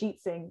around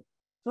Ranjit Singh,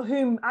 for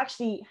whom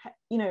actually,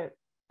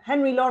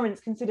 Henry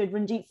Lawrence considered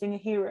Ranjit Singh a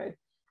hero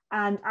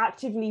and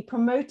actively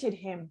promoted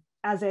him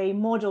as a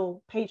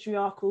model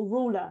patriarchal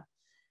ruler,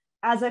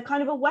 as a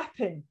kind of a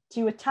weapon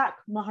to attack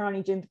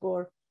Maharani Jind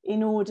Kaur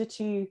in order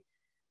to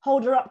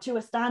hold her up to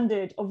a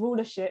standard of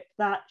rulership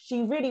that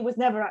she really was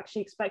never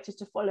actually expected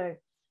to follow,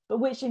 but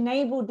which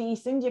enabled the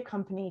East India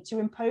Company to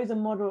impose a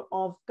model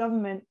of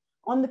government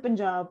on the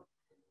Punjab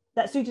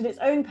that suited its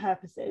own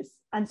purposes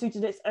and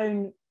suited its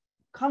own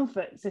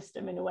comfort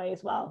system in a way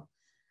as well.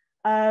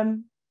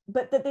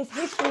 But that this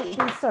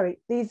history,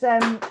 these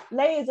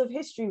layers of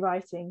history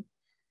writing,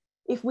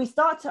 if we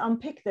start to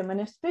unpick them, and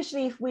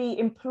especially if we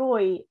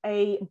employ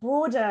a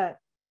broader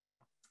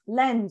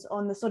lens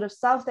on the sort of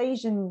South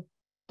Asian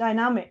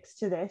dynamics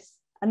to this,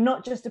 and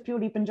not just a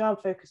purely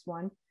Punjab focused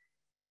one,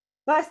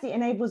 firstly, it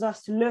enables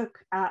us to look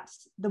at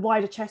the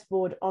wider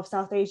chessboard of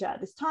South Asia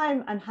at this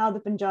time and how the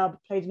Punjab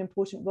played an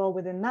important role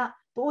within that,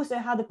 but also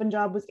how the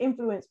Punjab was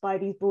influenced by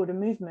these broader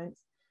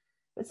movements.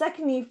 But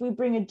secondly, if we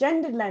bring a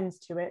gendered lens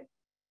to it,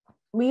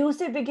 we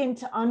also begin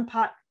to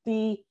unpack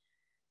the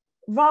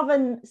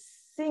rather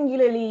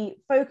singularly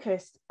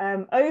focused,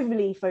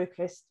 overly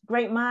focused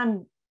great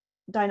man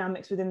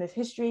dynamics within this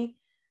history,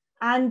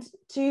 and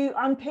to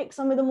unpick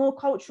some of the more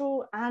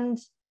cultural and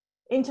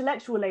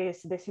intellectual layers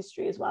to this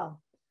history as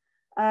well.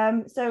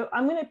 So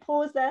I'm going to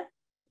pause there.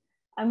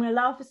 I'm going to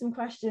allow for some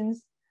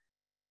questions.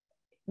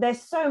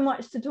 There's so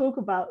much to talk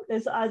about.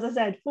 There's, as I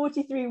said,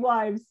 43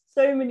 wives,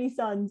 so many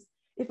sons.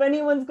 If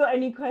anyone's got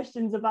any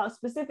questions about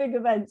specific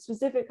events,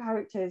 specific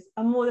characters,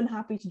 I'm more than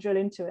happy to drill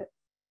into it.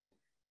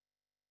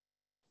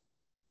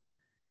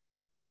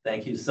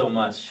 Thank you so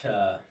much,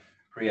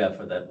 Priya,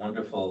 for that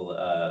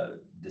wonderful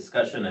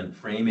discussion and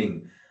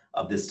framing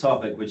of this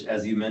topic, which,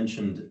 as you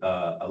mentioned,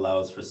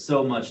 allows for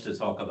so much to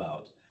talk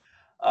about.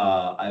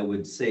 I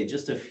would say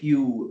just a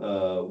few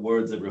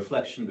words of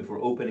reflection before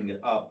opening it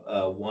up.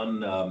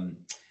 One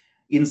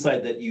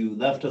insight that you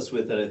left us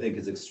with that I think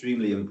is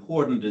extremely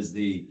important is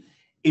the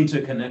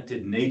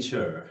interconnected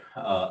nature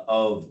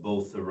of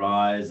both the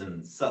rise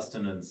and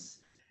sustenance,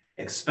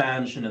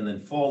 expansion, and then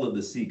fall of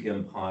the Sikh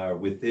Empire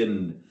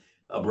within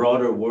a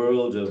broader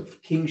world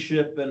of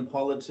kingship and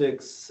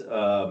politics,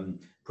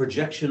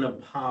 projection of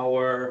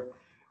power,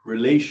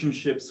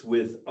 relationships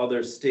with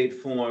other state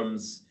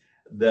forms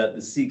that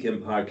the Sikh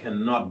Empire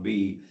cannot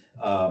be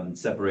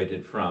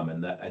separated from.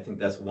 And that, I think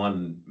that's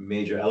one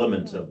major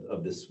element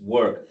of this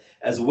work,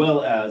 as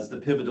well as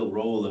the pivotal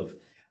role of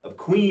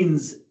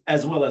queens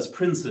as well as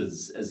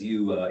princes, as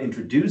you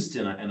introduced,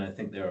 and I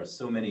think there are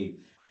so many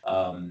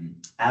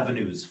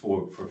avenues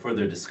for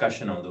further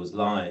discussion on those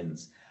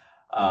lines.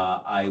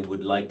 I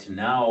would like to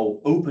now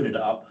open it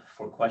up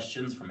for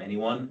questions from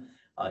anyone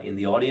in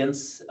the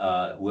audience.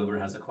 Whoever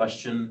has a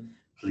question,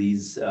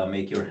 please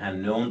make your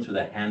hand known through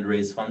the hand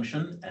raise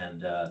function,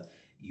 and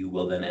you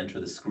will then enter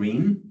the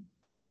screen.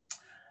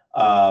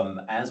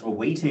 As we're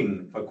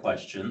waiting for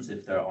questions,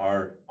 if there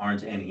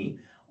aren't any,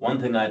 one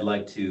thing I'd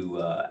like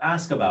to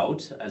ask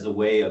about as a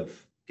way of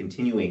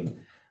continuing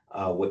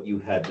what you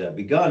had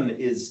begun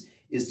is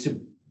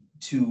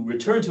to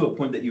return to a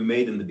point that you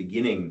made in the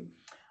beginning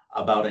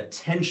about a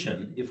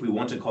tension, if we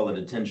want to call it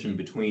a tension,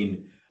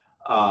 between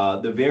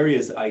the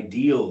various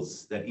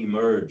ideals that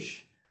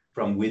emerge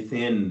from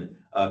within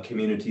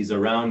communities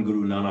around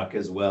Guru Nanak,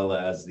 as well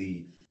as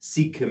the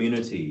Sikh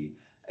community,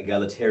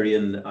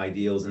 egalitarian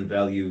ideals and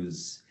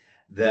values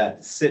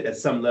that sit at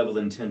some level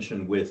in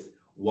tension with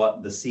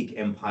what the Sikh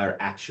Empire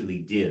actually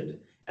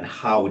did and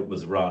how it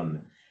was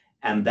run.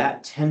 And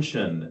that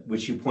tension,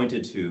 which you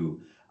pointed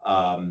to,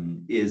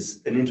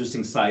 is an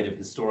interesting side of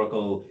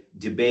historical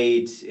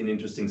debate, an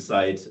interesting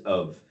side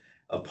of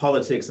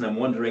politics. And I'm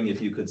wondering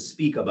if you could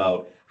speak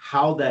about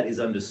how that is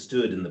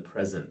understood in the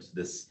present,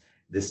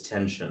 this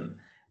tension,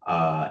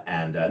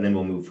 and then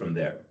we'll move from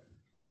there.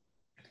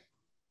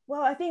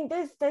 Well, I think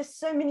there's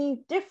so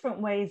many different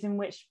ways in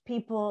which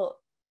people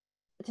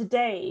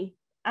today,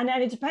 and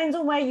it depends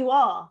on where you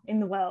are in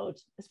the world,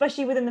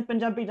 especially within the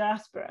Punjabi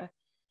diaspora,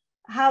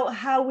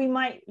 how we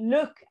might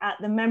look at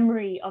the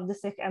memory of the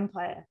Sikh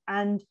Empire.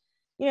 And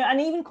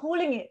and even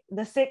calling it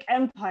the Sikh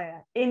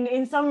Empire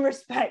in some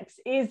respects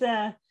is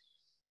a,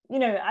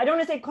 I don't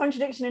want to say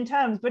contradiction in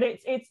terms, but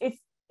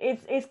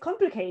it's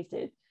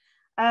complicated.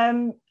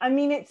 I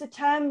mean, it's a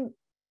term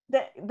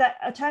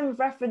a term of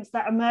reference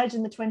that emerged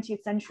in the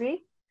 20th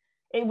century.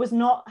 It was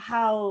not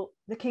how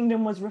the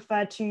kingdom was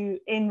referred to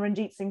in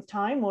Ranjit Singh's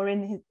time or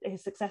in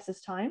his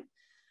successor's time.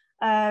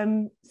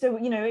 So,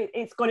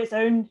 it's got its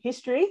own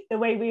history, the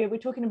way we're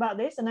talking about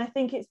this. And I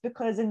think it's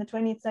because in the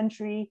 20th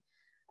century,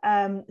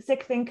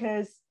 Sikh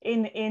thinkers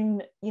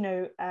in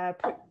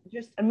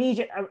just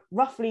immediate,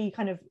 roughly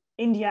kind of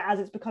India as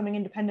it's becoming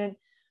independent,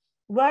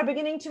 were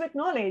beginning to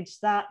acknowledge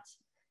that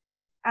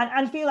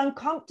and feel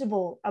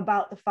uncomfortable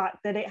about the fact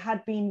that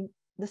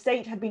the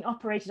state had been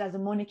operated as a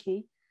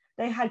monarchy.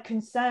 They had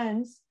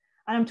concerns,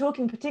 and I'm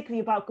talking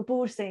particularly about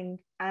Kapoor Singh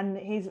and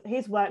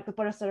his work, the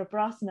Parasara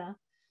Prasna,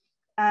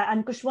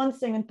 and Kushwant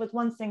Singh and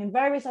Putwant Singh and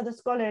various other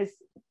scholars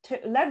to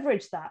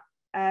leverage that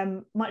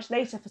much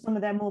later for some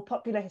of their more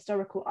popular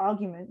historical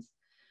arguments.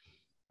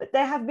 But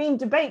there have been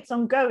debates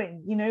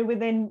ongoing,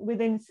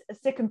 within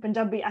Sikh and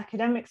Punjabi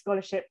academic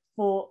scholarship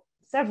for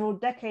several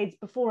decades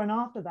before and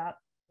after that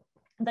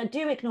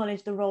do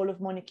acknowledge the role of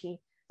monarchy,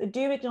 that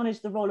do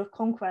acknowledge the role of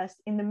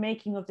conquest in the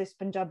making of this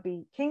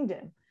Punjabi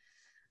kingdom.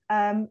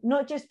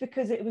 Not just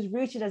because it was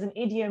rooted as an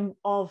idiom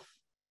of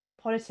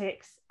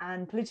politics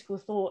and political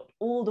thought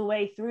all the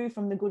way through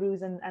from the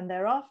gurus and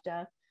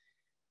thereafter,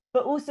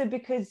 but also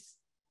because,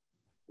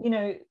 you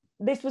know,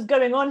 this was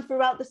going on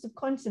throughout the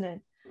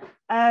subcontinent.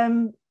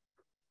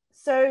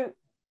 So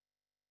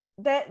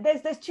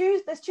there's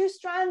two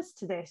strands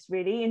to this,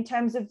 really, in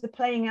terms of the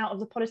playing out of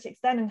the politics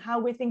then and how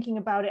we're thinking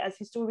about it as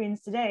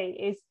historians today.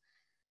 Is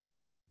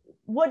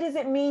what does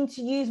it mean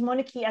to use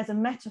monarchy as a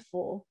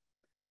metaphor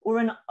or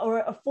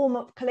a form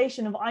of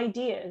collation of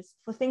ideas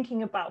for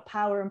thinking about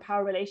power and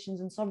power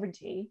relations and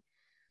sovereignty?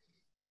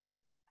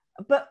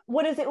 But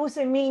what does it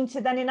also mean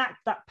to then enact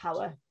that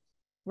power,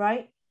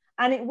 right?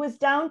 And it was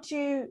down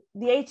to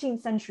the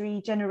 18th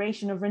century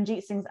generation of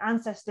Ranjit Singh's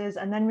ancestors,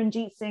 and then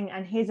Ranjit Singh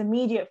and his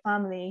immediate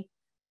family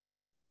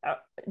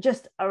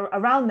just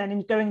around then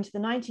and going into the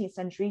 19th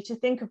century, to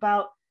think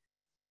about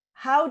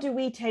how do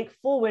we take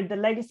forward the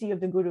legacy of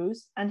the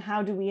gurus and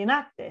how do we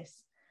enact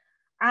this?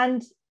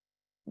 And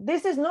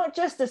this is not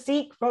just a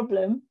Sikh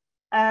problem.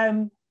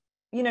 You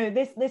know,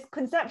 this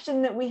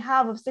conception that we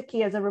have of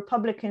Sikhi as a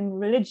republican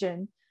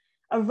religion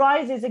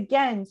arises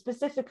again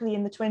specifically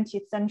in the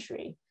 20th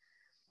century.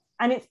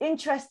 And it's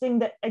interesting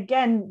that,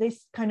 again,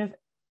 this kind of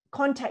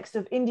context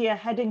of India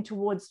heading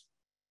towards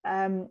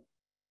the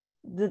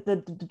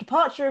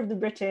departure of the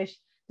British,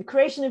 the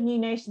creation of new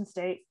nation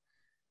states,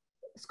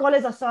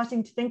 scholars are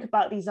starting to think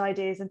about these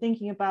ideas and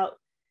thinking about,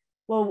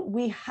 well,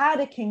 we had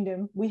a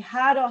kingdom, we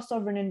had our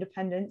sovereign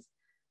independence,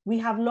 we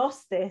have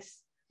lost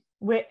this,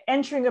 we're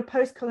entering a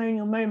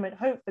post-colonial moment,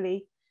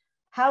 hopefully.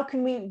 How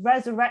can we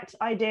resurrect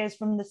ideas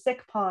from the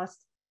Sikh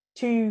past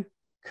to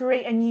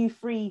create a new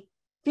free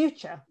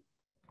future?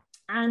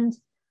 And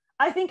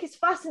I think it's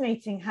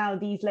fascinating how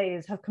these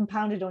layers have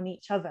compounded on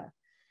each other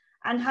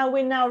and how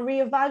we're now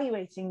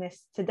reevaluating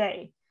this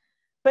today.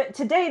 But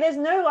today there's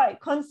no like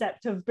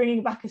concept of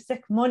bringing back a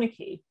Sikh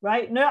monarchy,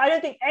 right? No, I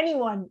don't think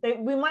anyone,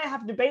 we might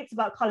have debates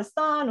about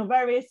Khalistan or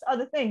various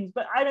other things,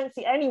 but I don't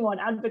see anyone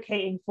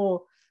advocating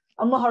for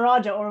a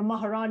Maharaja or a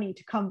Maharani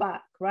to come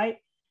back, right?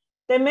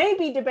 There may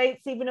be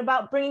debates even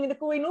about bringing the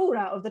Kohinoor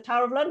out of the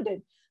Tower of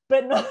London,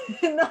 but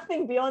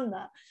nothing beyond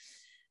that.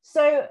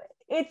 So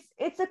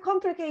it's a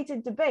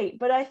complicated debate,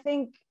 but I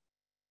think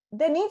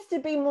there needs to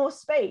be more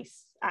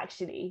space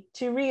actually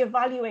to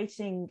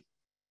reevaluating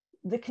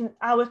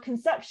our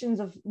conceptions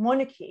of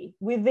monarchy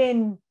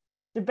within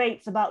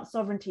debates about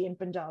sovereignty in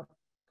Punjab,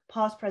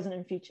 past, present,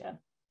 and future.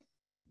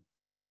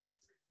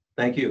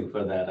 Thank you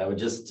for that. I would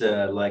just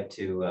like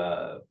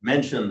to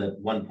mention that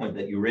one point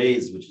that you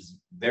raised, which is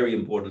very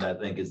important, I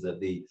think, is that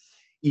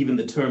even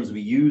the terms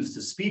we use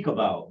to speak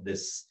about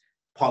this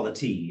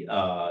polity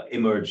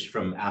emerged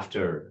from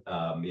after,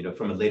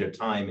 from a later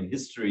time in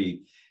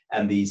history,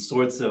 and the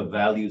sorts of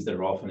values that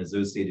are often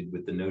associated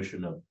with the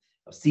notion of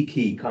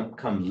Sikhi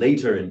come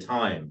later in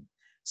time,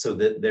 so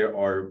that there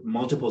are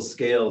multiple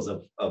scales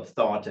of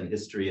thought and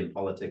history and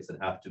politics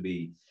that have to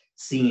be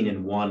seen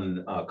in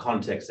one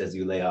context as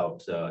you lay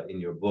out in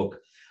your book.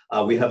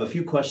 We have a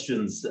few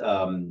questions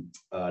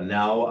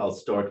now. I'll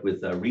start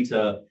with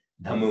Rita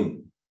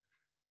Dhamoon.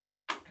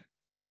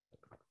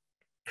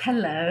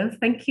 Hello,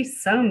 thank you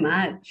so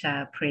much,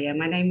 Priya.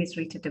 My name is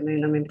Rita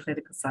Dhamoon. I'm in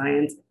political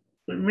science.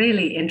 I'm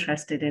really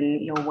interested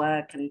in your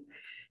work and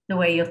the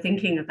way you're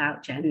thinking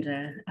about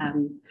gender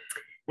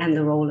and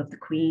the role of the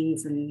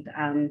queens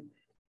and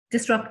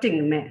disrupting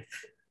the myth.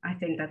 I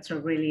think that's a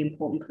really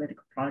important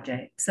political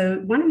project. So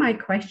one of my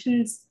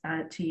questions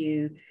to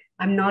you,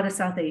 I'm not a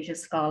South Asia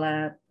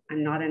scholar,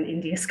 I'm not an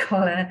India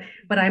scholar,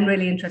 but I'm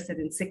really interested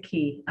in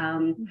Sikhi.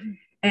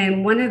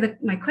 And one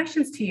of my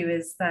questions to you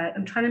is that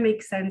I'm trying to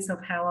make sense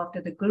of how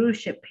after the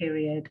Guruship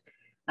period,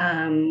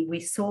 we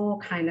saw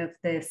kind of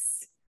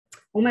this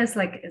almost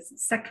like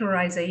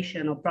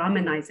secularization or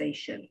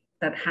Brahminization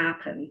that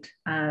happened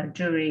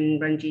during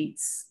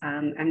Ranjit's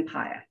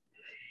empire.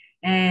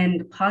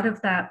 And part of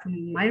that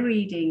from my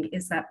reading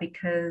is that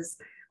because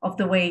of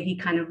the way he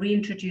kind of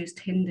reintroduced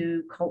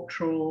Hindu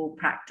cultural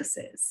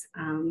practices.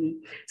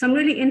 So I'm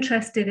really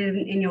interested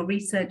in your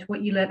research,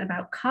 what you learned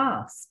about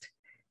caste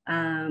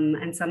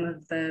and some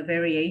of the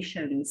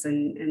variations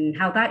and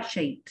how that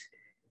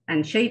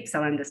shapes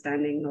our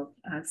understanding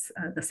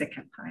of the Sikh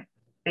Empire.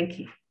 Thank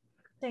you.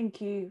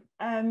 Thank you.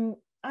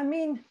 I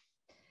mean,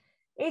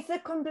 it's a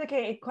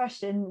complicated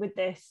question with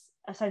this,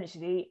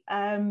 essentially.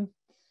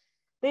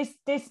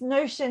 This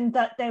notion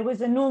that there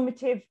was a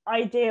normative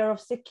idea of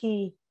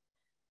Sikhi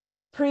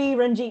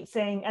pre-Ranjit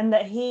Singh and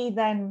that he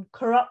then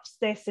corrupts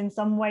this in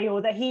some way,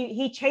 or that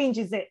he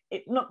changes it.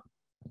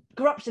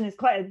 Corruption is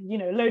quite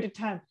a loaded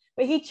term,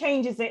 but he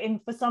changes it in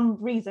for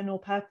some reason or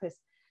purpose.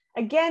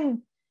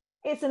 Again,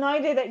 it's an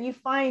idea that you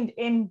find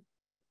in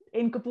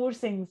Kapoor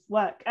Singh's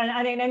work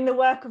and in the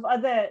work of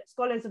other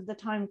scholars of the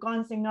time,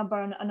 Ghan Singh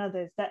Nabbar and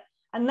others,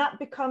 and that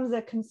becomes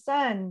a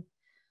concern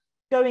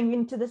going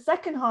into the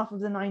second half of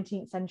the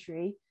 19th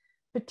century,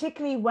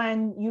 particularly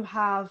when you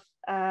have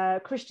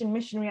Christian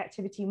missionary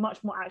activity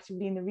much more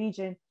actively in the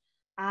region,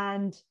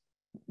 and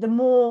the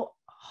more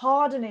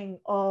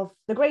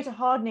greater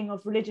hardening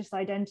of religious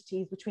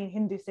identities between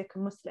Hindu, Sikh,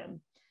 and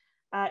Muslim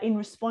in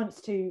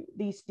response to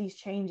these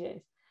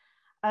changes.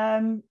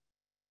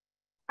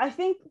 I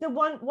think the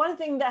one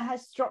thing that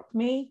has struck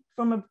me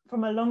from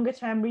a longer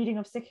term reading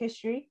of Sikh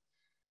history,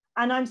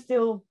 and I'm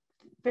still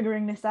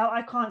figuring this out,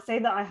 I can't say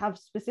that I have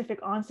specific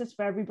answers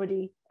for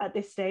everybody at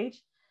this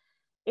stage,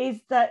 is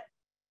that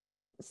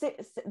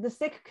the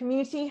Sikh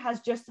community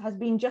has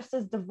been just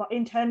as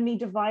internally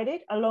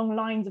divided along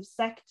lines of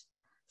sects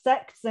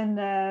and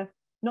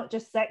not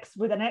just sex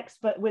with an X,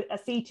 but with a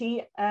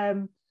CT,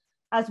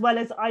 as well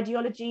as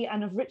ideology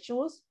and of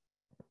rituals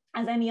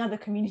as any other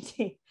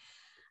community.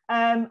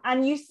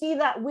 And you see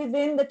that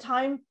within the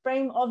time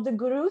frame of the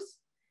gurus,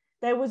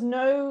 there was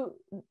no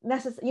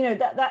necessary,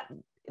 that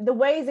the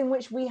ways in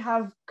which we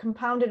have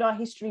compounded our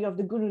history of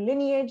the guru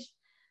lineage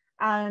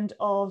and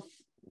of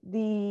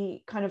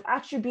the kind of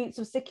attributes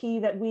of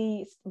Sikhi that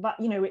we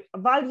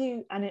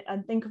value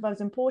and think of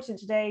as important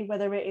today,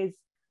 whether it is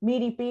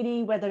Miri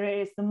Piri, whether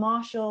it is the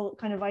martial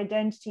kind of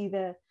identity,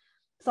 the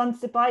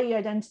Sant Sipahi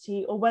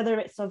identity, or whether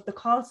it's of the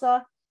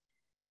Khalsa,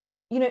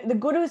 the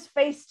gurus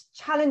faced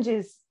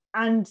challenges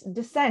and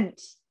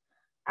dissent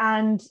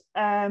and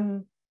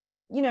kind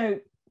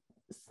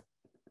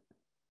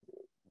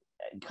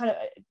of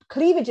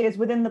cleavages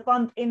within the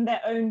Panth in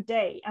their own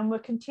day, and we're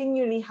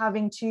continually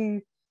having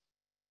to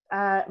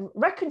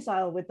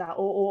reconcile with that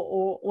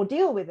or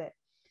deal with it.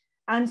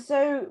 And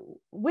so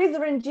with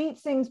Ranjit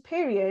Singh's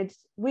period,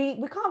 we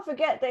can't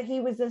forget that he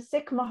was a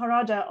Sikh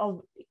Maharaja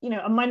of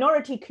a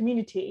minority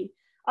community,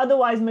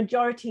 otherwise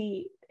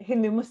majority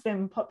Hindu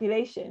Muslim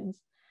populations.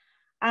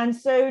 And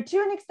so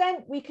to an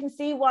extent, we can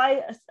see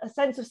why a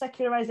sense of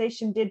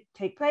secularization did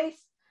take place.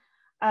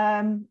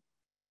 And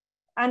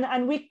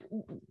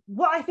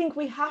what I think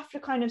we have to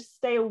kind of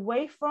stay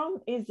away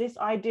from is this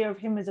idea of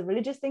him as a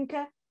religious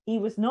thinker. He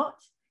was not.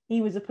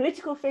 He was a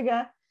political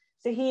figure.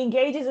 So he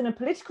engages in a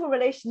political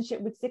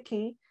relationship with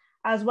Sikhi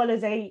as well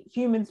as a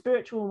human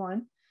spiritual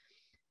one.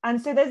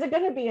 And so there's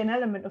going to be an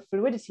element of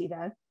fluidity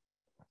there.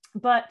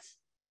 But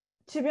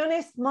to be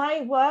honest,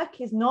 my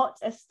work is not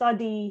a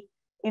study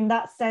in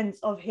that sense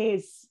of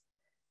his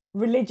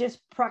religious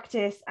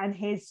practice and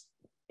his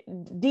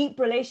deep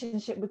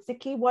relationship with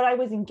Sikhi. What I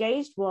was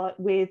engaged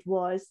with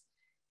was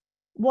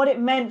what it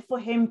meant for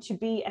him to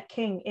be a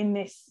king in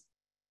this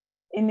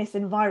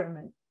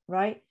environment,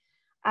 right?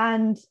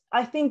 And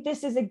I think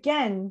this is,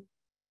 again,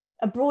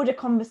 a broader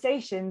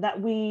conversation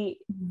that we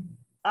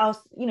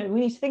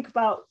need to think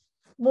about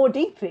more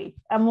deeply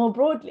and more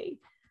broadly,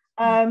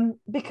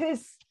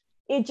 because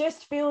it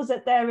just feels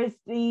that there is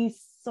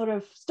these sort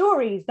of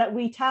stories that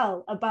we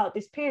tell about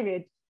this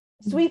period,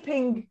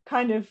 sweeping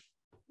kind of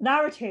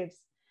narratives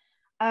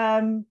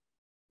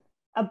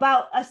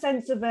about a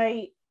sense of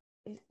a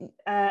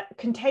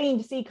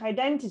contained Sikh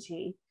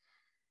identity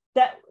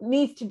that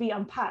needs to be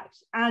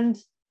unpacked.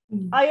 And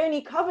I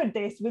only covered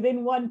this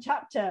within one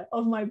chapter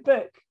of my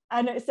book,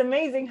 and it's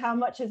amazing how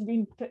much has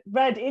been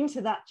read into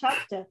that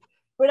chapter,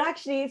 but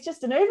actually it's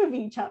just an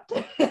overview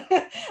chapter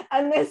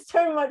and there's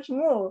so much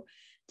more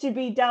to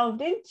be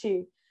delved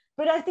into.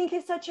 But I think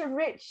it's such a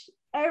rich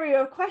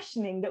area of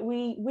questioning that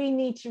we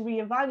need to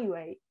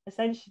reevaluate,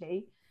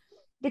 essentially,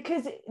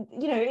 because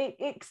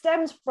it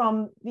stems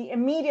from the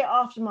immediate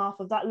aftermath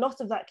of that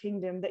loss of that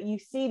kingdom, that you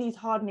see these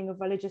hardening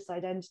of religious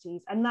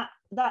identities, and that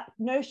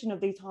notion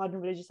of these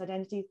hardened religious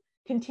identities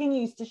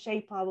continues to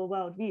shape our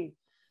worldview.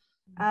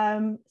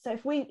 So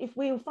if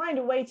we find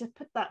a way to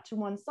put that to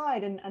one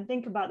side and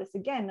think about this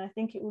again, I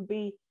think it would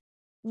be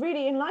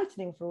really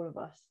enlightening for all of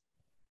us.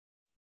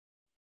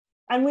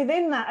 And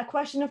within that, a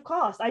question of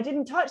caste. I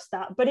didn't touch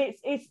that, but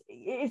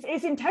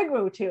it's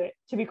integral to it,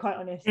 to be quite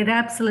honest. It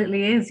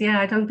absolutely is. Yeah,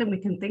 I don't think we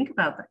can think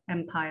about the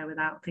empire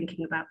without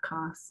thinking about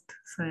caste.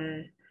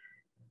 So,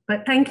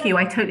 but thank you.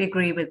 I totally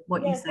agree with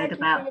what you said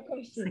about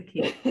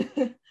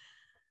Sikhi.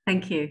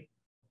 Thank you.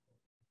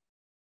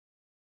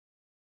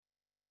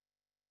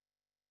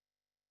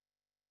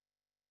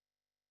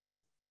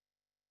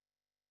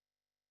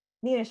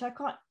 Neilesh,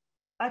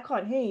 I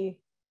can't hear you.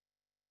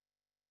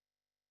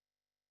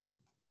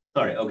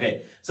 Sorry,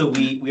 okay. So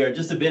we are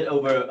just a bit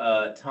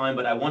over time,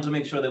 but I want to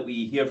make sure that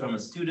we hear from the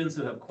students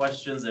who have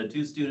questions. There are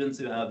two students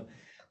who have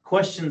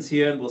questions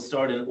here, and we'll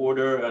start in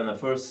order. And the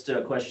first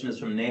question is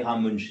from Neha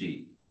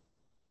Munshi.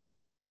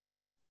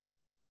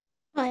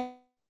 Hi,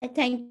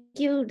 thank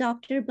you,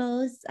 Dr.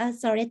 Bose.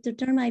 Sorry to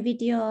turn my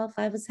video off.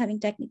 I was having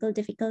technical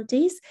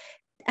difficulties.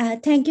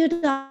 Thank you,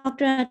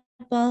 Dr.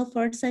 Atwal,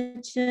 for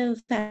such a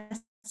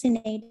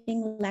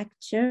fascinating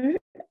lecture.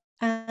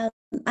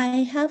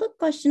 I have a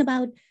question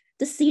about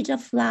the siege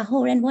of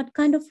Lahore and what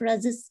kind of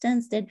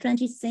resistance did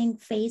Ranjit Singh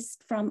face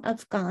from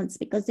Afghans,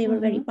 because they were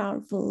very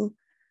powerful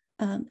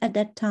at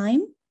that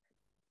time,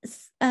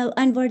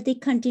 and were they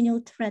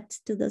continued threats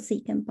to the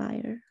Sikh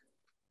Empire?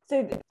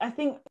 So I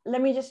think,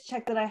 let me just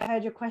check that I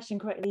heard your question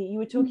correctly. You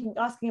were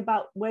asking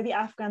about were the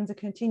Afghans a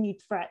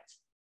continued threat?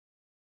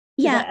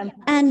 Yeah,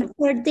 and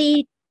were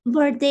they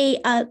were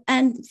they,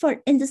 and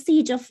for in the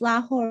siege of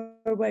Lahore,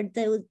 were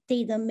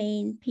they the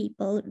main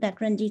people that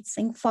Ranjit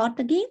Singh fought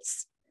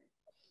against?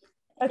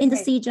 Okay. In the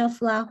siege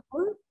of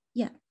Lahore?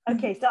 Yeah.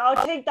 Okay, so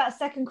I'll take that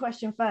second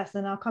question first,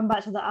 and I'll come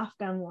back to the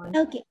Afghan one.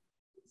 Okay.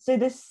 So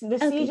the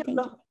siege Okay,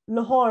 of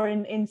Lahore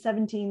in the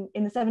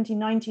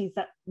 1790s,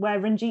 that where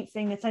Ranjit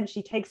Singh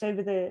essentially takes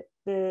over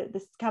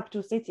the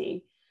capital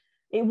city,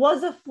 it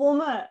was a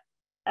former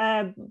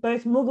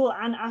both Mughal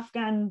and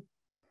Afghan,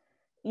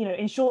 you know,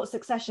 in short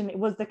succession. It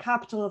was the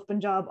capital of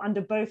Punjab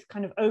under both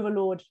kind of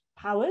overlord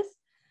powers,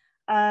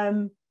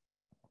 but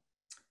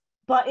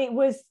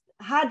it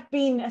had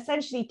been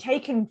essentially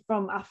taken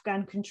from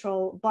Afghan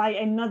control by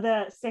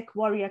another Sikh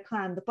warrior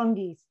clan, the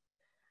Bungis.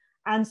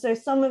 And so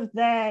some of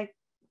their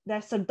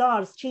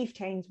sardars,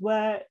 chieftains,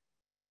 were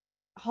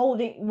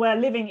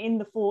living in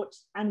the fort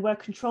and were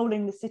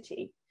controlling the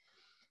city.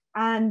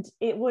 And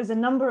it was a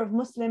number of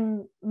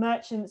Muslim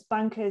merchants,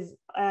 bankers,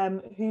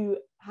 who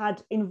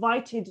had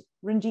invited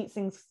Ranjit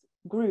Singh's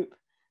group,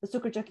 the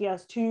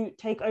Sukrachakiyas, to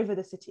take over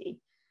the city.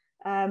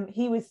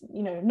 He was,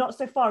 you know, not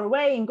so far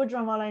away in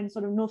Gujranwala in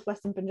sort of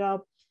northwestern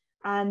Punjab,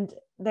 and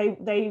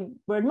they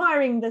were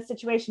admiring the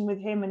situation with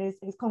him and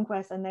his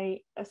conquest, and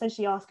they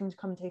essentially asked him to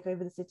come and take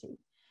over the city.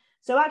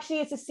 So actually,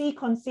 it's a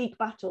Sikh on Sikh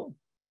battle,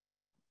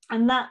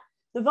 and that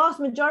the vast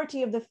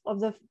majority of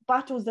the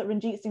battles that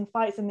Ranjit Singh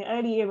fights in the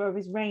early era of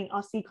his reign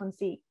are Sikh on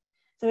Sikh.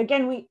 So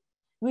again,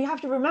 we have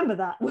to remember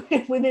that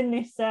within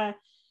this,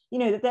 you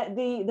know, that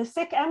the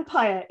Sikh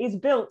Empire is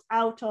built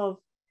out of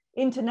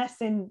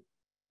internecine,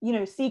 you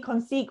know, Sikh on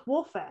Sikh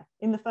warfare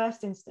in the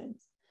first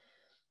instance.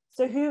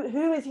 So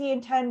who is he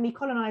internally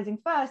colonizing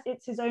first?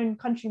 It's his own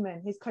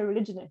countrymen, his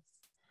co-religionists.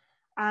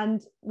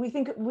 And we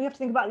have to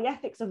think about the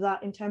ethics of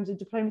that in terms of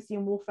diplomacy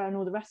and warfare and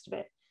all the rest of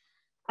it.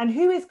 And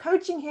who is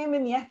coaching him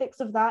in the ethics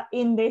of that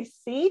in this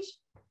siege?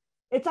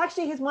 It's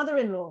actually his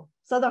mother-in-law,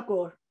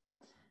 Sadaqor.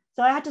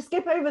 So I had to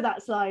skip over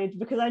that slide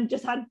because I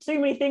just had too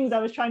many things I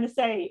was trying to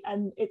say,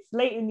 and it's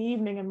late in the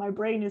evening and my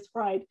brain is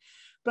fried.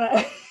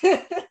 But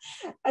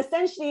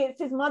essentially,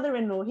 it's his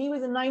mother-in-law. He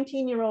was a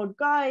 19-year-old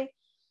guy,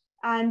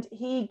 and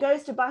he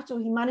goes to battle.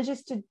 He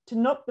manages to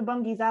knock the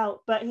Bungis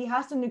out, but he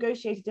has to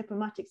negotiate a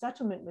diplomatic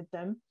settlement with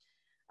them.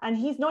 And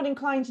he's not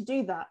inclined to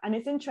do that. And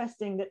it's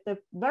interesting that the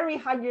very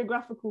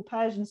hagiographical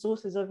Persian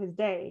sources of his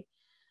day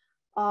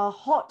are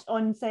hot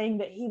on saying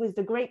that he was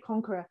the great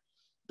conqueror.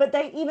 But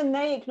even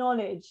they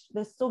acknowledge,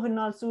 the Sohan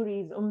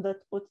al-Suri's Umdat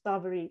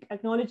ut-Tawariq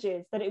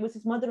acknowledges that it was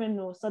his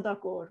mother-in-law,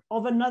 Sadaqor,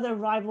 of another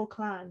rival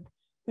clan,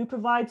 who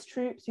provides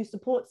troops, who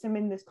supports him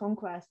in this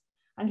conquest,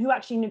 and who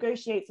actually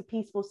negotiates a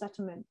peaceful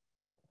settlement.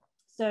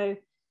 So,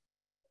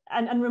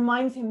 and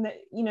reminds him that,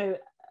 you know,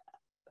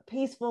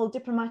 peaceful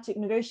diplomatic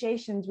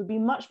negotiations would be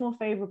much more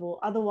favorable.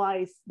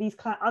 Otherwise, these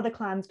other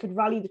clans could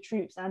rally the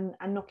troops and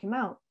knock him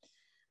out.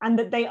 And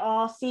that they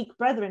are Sikh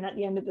brethren at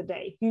the end of the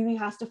day, who he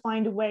has to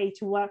find a way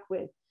to work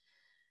with.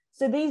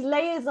 So these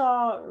layers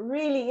are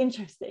really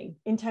interesting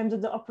in terms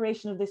of the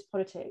operation of this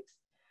politics.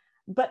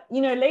 But,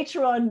 you know,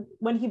 later on,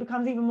 when he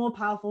becomes even more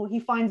powerful, he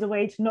finds a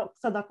way to knock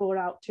Sadaqor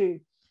out too.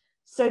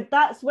 So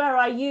that's where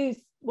I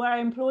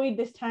employed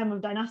this term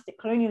of dynastic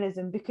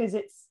colonialism, because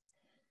it's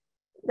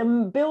the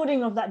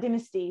building of that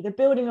dynasty, the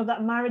building of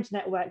that marriage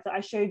network that I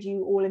showed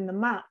you all in the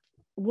map,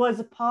 was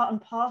a part and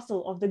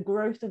parcel of the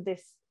growth of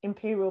this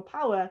imperial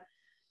power,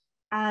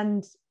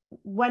 and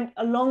went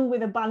along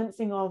with a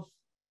balancing of,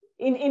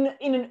 in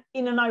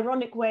an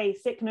ironic way,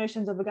 Sikh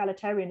notions of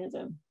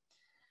egalitarianism.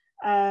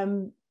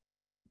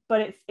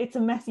 But it's a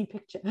messy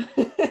picture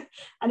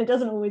and it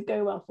doesn't always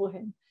go well for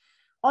him.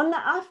 On the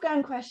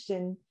Afghan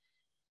question,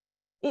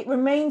 it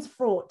remains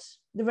fraught.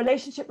 The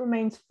relationship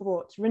remains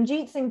fraught.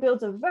 Ranjit Singh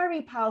builds a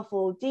very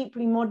powerful,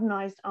 deeply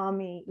modernized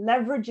army,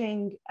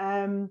 leveraging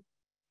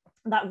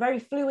that very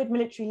fluid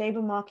military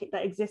labor market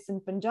that exists in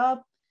Punjab,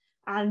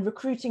 and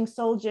recruiting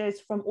soldiers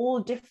from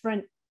all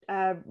different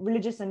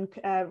religious and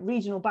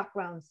regional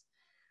backgrounds.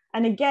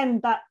 And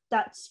again,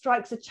 that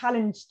strikes a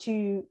challenge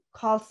to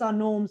Khalsa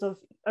norms of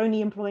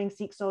only employing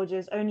Sikh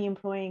soldiers, only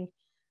employing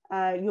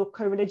your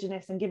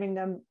co-religionists and giving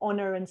them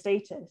honor and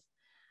status.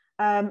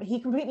 He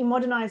completely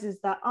modernizes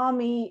that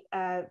army,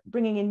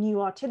 bringing in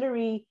new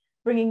artillery,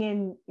 bringing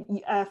in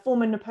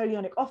former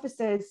Napoleonic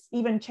officers,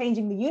 even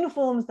changing the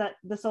uniforms that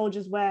the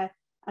soldiers wear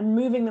and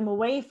moving them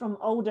away from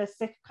older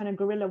Sikh kind of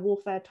guerrilla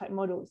warfare type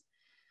models.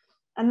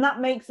 And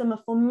that makes them a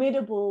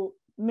formidable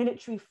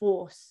military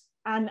force,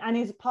 and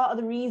is part of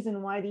the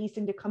reason why the East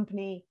India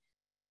Company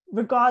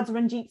regards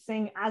Ranjit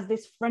Singh as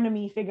this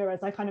frenemy figure,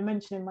 as I kind of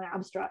mentioned in my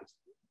abstract.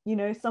 You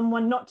know,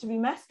 someone not to be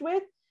messed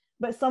with,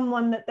 but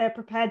someone that they're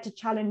prepared to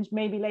challenge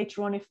maybe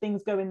later on if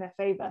things go in their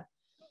favor.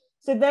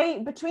 So they,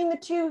 between the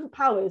two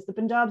powers, the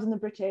Punjabs and the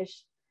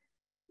British,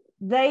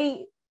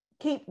 they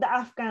keep the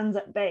Afghans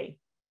at bay.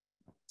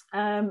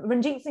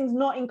 Ranjit Singh's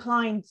not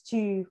inclined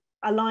to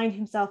align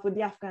himself with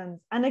the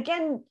Afghans. And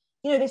again,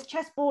 you know, this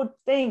chessboard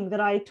thing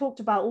that I talked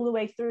about all the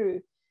way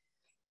through,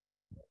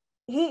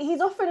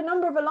 he's offered a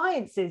number of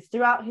alliances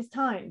throughout his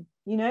time.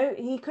 You know,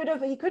 he could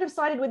have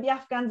sided with the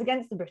Afghans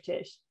against the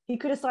British. He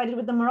could have sided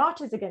with the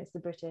Marathas against the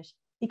British.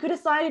 He could have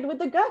sided with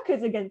the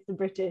Gurkhas against the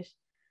British.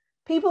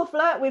 People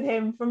flirt with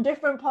him from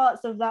different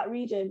parts of that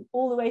region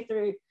all the way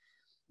through.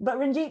 But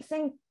Ranjit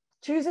Singh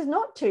chooses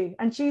not to,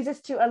 and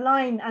chooses to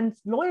align and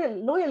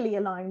loyally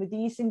align with the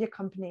East India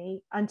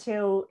Company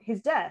until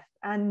his death.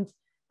 And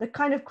the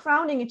kind of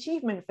crowning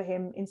achievement for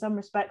him in some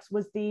respects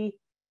was the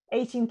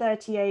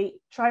 1838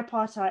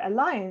 tripartite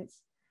alliance,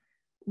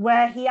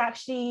 where he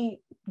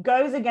actually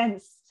goes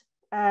against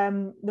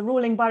the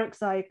ruling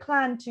Barakzai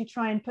clan to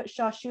try and put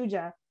Shah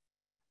Shuja,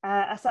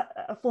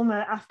 a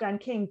former Afghan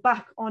king,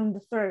 back on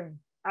the throne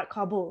at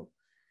Kabul.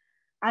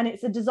 And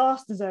it's a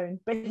disaster zone,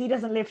 but he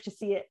doesn't live to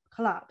see it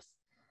collapse.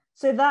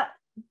 So that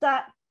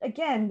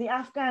again, the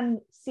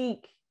Afghan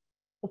Sikh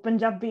or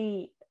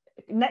Punjabi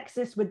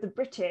nexus with the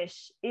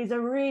British is a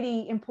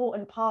really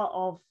important part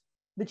of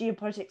the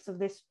geopolitics of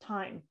this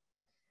time.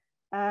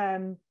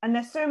 And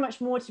there's so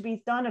much more to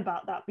be done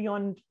about that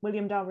beyond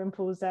William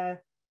Dalrymple's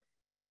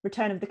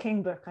Return of the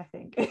King book, I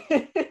think.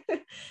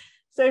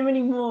 So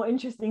many more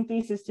interesting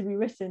theses to be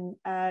written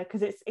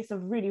because it's a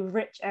really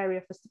rich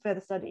area for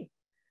further study.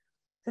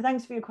 So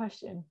thanks for your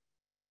question.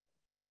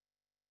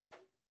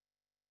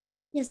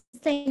 Yes,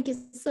 thank you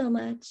so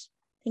much.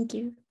 Thank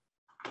you.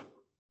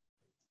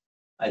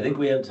 I think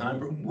we have time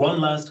for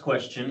one last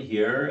question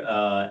here,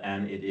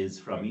 and it is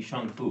from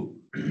Yishang Fu.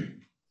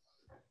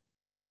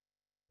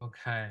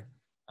 Okay,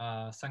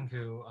 thank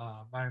you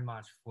very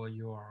much for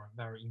your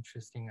very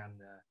interesting and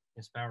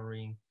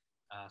inspiring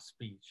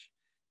speech.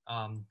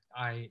 I'm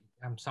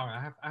sorry,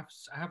 I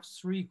have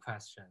three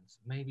questions.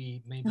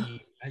 Maybe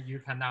you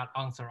cannot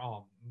answer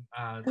all.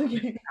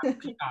 Okay.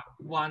 Pick up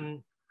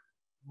one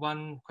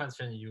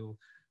question you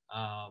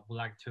would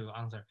like to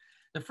answer.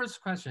 The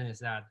first question is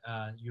that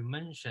you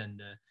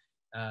mentioned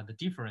the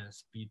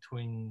difference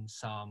between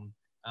some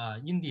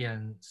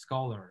Indian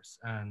scholars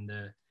and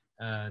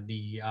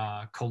the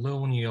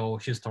colonial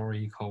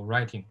historical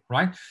writing,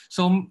 right?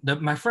 So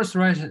my first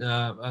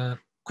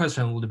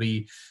question would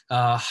be,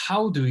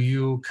 how do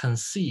you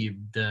conceive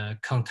the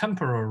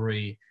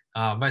contemporary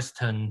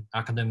Western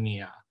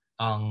academia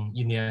on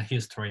Indian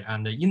history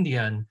and the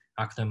Indian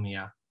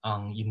academia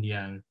on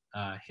Indian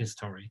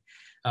history?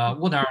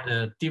 What are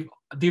the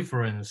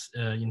difference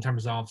in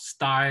terms of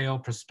style,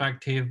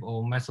 perspective,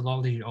 or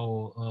methodology,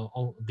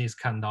 or this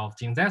kind of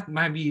thing? That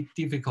might be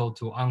difficult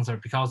to answer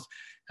because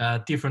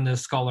different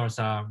scholars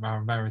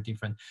are very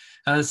different.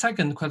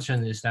 Second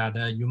question is that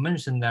you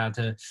mentioned that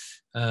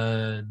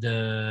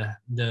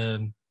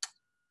the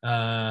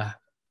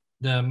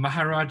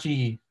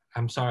Maharaji,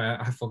 I'm sorry,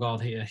 I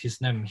forgot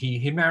his name.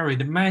 He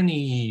married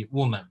many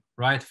women,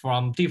 right,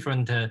 from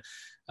different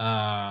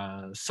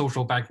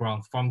social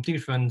backgrounds, from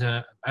different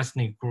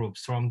ethnic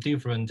groups, from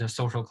different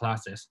social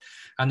classes.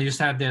 And you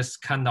said this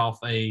kind of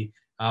a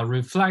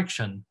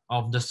reflection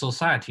of the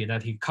society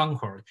that he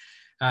conquered,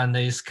 and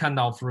is kind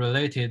of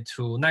related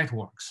to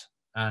networks.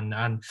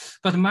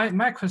 But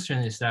my question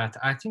is that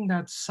I think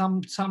that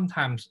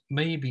sometimes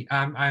maybe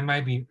I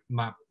might be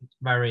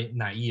very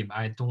naive.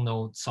 I don't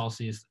know South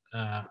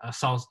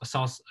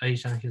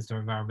Asian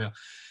history very well.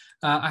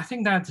 I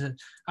think that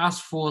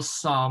as for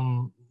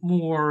some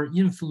more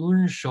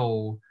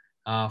influential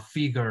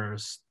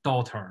figures'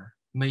 daughter,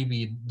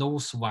 maybe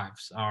those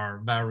wives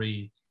are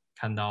very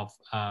kind of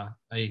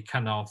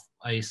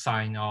a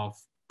sign of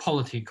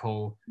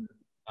political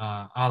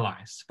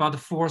allies. But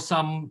for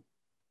some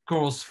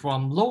girls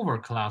from lower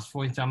class,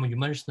 for example, you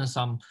mentioned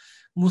some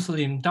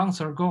Muslim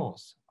dancer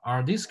girls,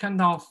 are these kind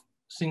of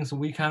things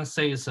we can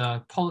say is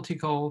a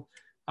political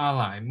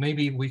ally?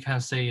 Maybe we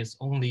can say it's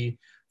only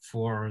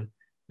for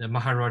the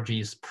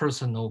Maharaji's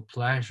personal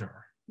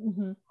pleasure,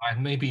 and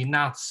maybe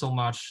not so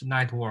much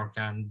network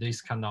and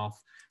this kind of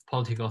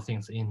political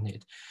things in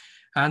it.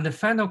 And the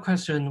final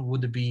question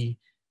would be,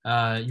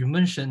 you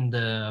mentioned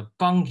the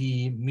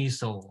Bangi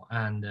missile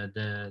and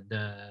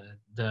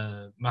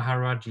the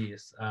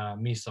Maharaji's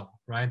missile,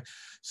 right?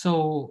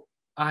 So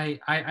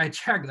I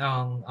checked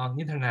on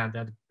internet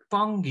that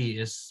Bangi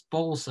is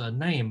both a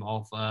name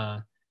of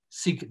a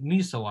Sikh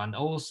missile and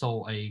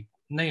also a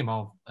name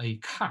of a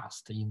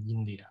caste in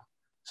India.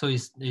 So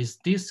is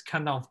this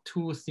kind of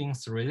two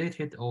things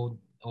related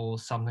or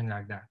something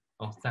like that?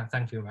 Oh,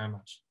 thank you very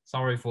much.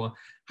 Sorry for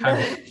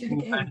having too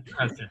many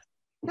questions.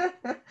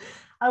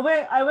 I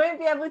won't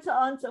be able to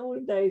answer all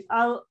of those.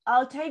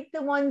 I'll take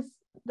the ones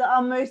that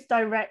are most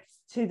direct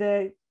to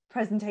the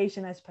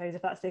presentation, I suppose,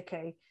 if that's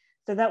okay.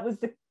 So that was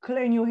the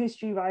colonial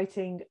history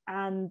writing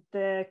and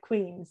the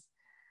queens.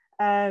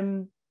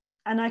 And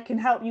I can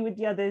help you with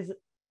the others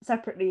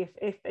separately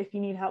if you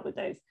need help with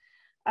those.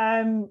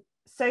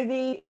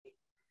 So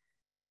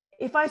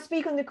if I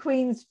speak on the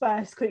queens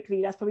first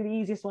quickly, that's probably the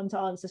easiest one to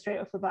answer straight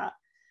off the bat.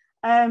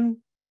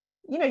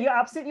 You know, you're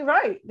absolutely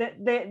right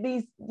that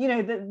these, you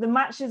know, the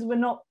matches were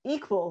not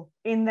equal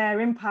in their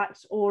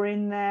impact or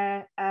in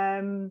their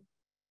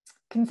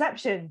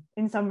conception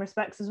in some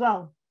respects as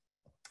well.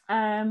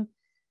 The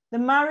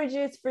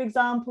marriages, for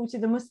example, to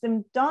the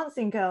Muslim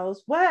dancing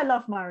girls were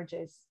love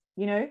marriages,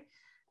 you know.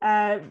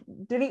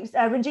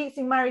 Ranjit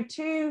Singh married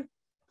two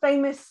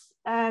famous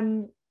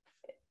Muslim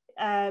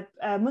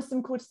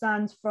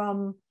courtesans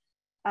from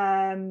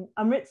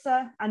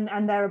Amritsar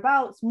and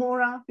thereabouts,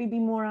 Mora, Bibi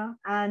Mora,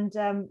 and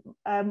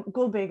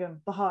Gul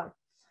Begum, Bahar.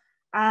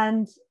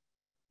 And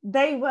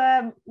they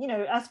were, you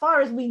know, as far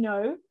as we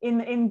know,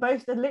 in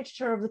both the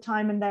literature of the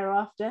time and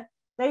thereafter,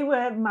 they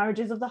were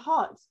marriages of the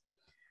heart.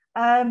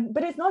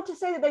 But it's not to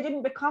say that they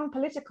didn't become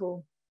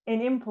political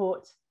in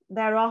import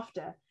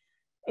thereafter.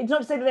 It's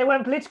not to say that they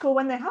weren't political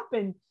when they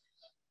happened.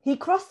 He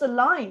crossed the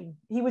line.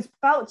 He was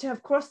felt to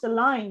have crossed the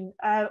line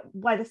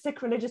by the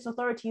Sikh religious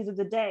authorities of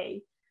the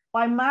day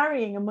by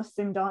marrying a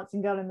Muslim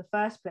dancing girl in the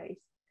first place.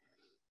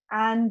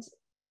 And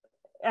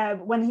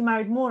when he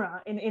married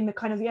Mora in the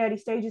kind of the early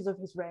stages of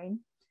his reign,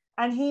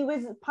 and he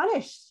was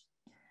punished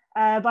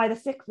by the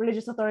Sikh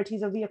religious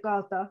authorities of the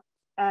Akalta,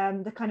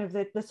 the kind of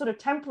the sort of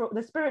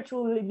the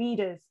spiritual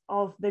leaders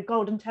of the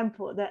Golden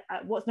Temple, that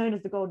what's known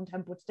as the Golden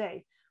Temple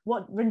today.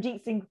 What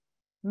Ranjit Singh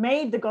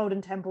made the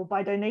Golden Temple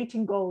by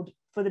donating gold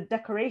for the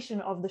decoration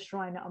of the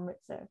shrine at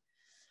Amritsar.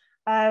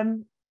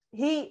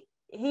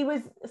 He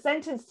was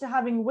sentenced to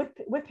having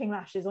whipping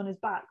lashes on his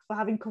back for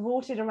having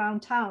cavorted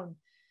around town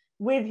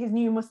with his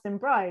new Muslim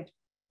bride.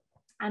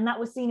 And that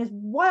was seen as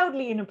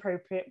wildly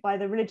inappropriate by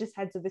the religious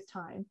heads of his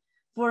time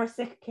for a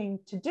Sikh king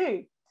to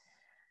do.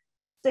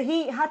 So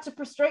he had to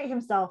prostrate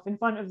himself in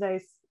front of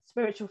those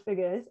spiritual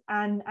figures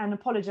and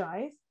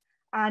apologize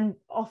and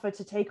offer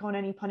to take on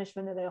any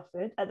punishment that they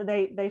offered, that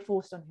they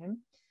forced on him.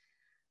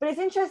 But it's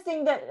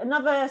interesting that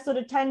another sort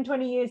of 10,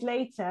 20 years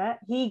later,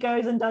 he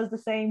goes and does the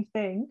same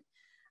thing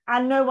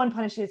and no one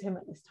punishes him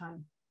at this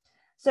time.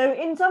 So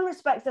in some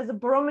respects, there's a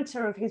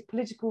barometer of his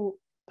political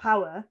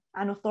power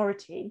and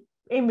authority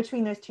in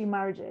between those two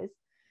marriages.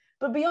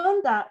 But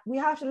beyond that, we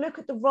have to look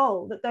at the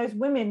role that those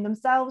women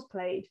themselves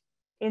played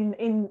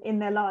in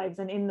their lives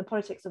and in the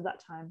politics of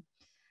that time.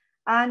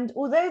 And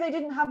although they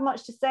didn't have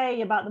much to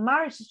say about the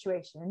marriage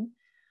situation,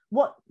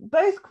 what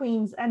both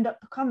queens end up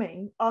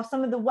becoming are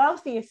some of the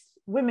wealthiest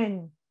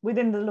women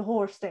within the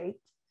Lahore state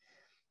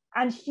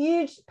and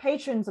huge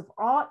patrons of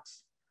art,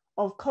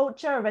 of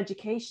culture, of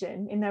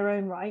education in their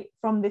own right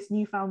from this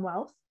newfound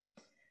wealth.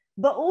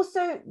 But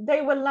also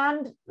they were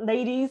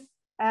landladies,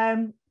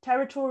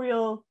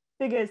 territorial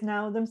figures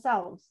now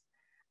themselves.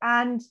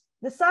 And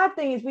the sad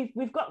thing is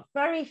we've got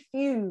very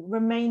few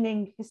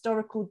remaining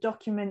historical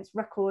documents,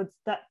 records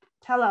that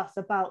tell us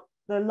about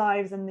the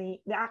lives and the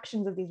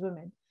actions of these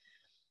women.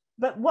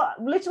 But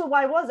what little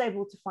I was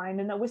able to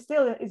find, and that was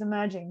still is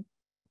emerging,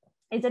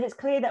 is that it's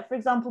clear that, for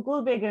example,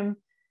 Gul Begum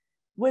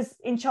was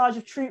in charge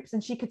of troops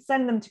and she could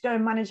send them to go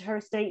and manage her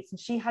estates, and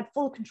she had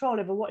full control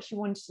over what she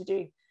wanted to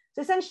do.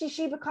 So essentially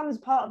she becomes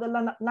part of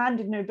the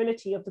landed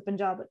nobility of the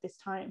Punjab at this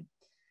time.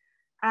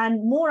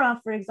 And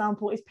Mora, for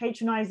example, is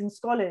patronizing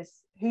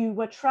scholars who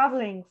were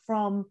traveling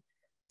from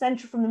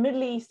the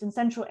Middle East and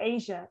Central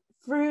Asia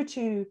through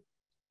to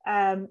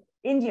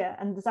India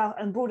and the South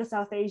and broader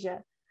South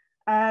Asia,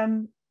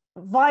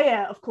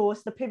 via, of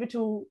course, the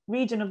pivotal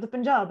region of the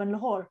Punjab and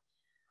Lahore,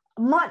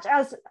 much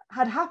as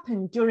had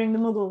happened during the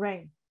Mughal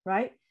reign,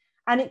 right?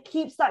 And it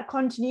keeps that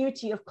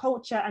continuity of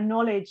culture and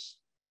knowledge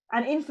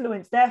and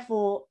influence,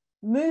 therefore,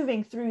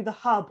 moving through the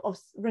hub of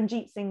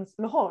Ranjit Singh's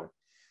Lahore.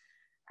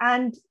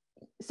 And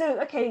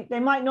so, okay, they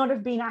might not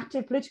have been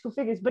active political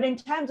figures, but in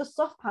terms of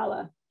soft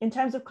power, in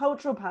terms of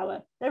cultural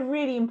power, they're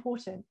really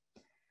important.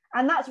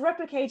 And that's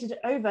replicated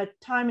over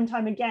time and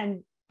time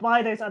again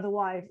by those other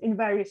wives in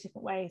various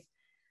different ways.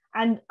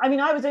 And I mean,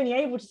 I was only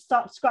able to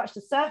start to scratch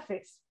the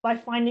surface by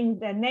finding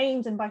their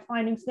names and by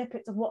finding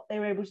snippets of what they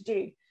were able to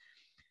do.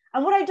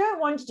 And what I don't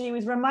want to do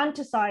is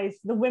romanticize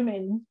the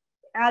women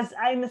as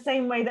in the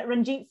same way that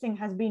Ranjit Singh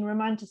has been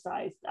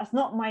romanticized. That's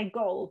not my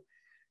goal.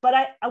 But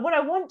what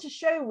I want to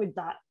show with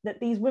that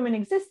these women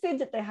existed,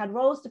 that they had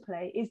roles to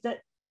play, is that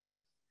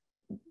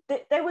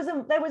there was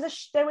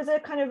a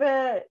kind of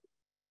a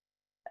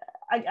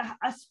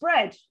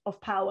spread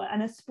of power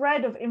and a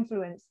spread of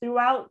influence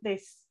throughout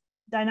this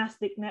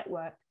dynastic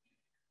network,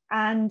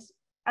 and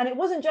it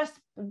wasn't just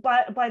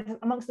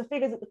amongst the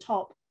figures at the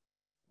top,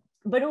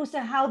 but also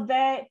how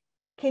their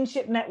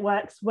kinship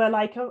networks were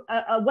like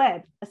a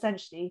web,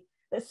 essentially,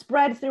 that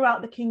spread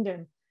throughout the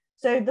kingdom.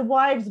 So the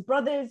wives,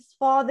 brothers,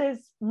 fathers,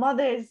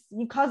 mothers,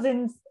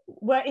 cousins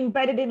were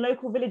embedded in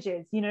local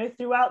villages,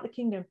 throughout the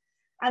kingdom.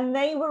 And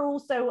they were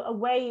also a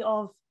way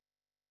of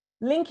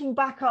linking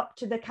back up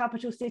to the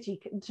capital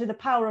city, to the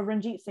power of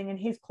Ranjit Singh and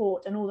his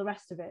court and all the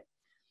rest of it.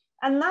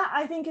 And that,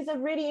 I think, is a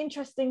really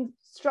interesting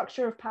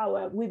structure of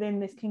power within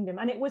this kingdom.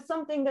 And it was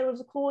something that was,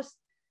 of course,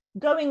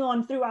 going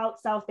on throughout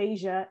South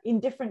Asia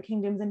in different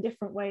kingdoms in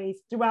different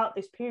ways throughout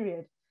this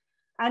period.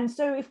 And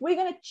so if we're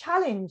going to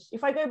challenge,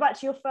 if I go back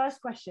to your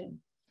first question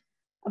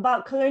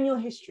about colonial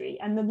history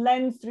and the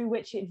lens through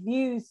which it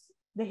views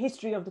the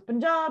history of the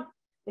Punjab,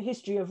 the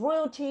history of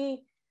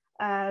royalty,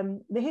 the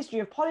history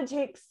of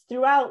politics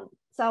throughout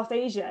South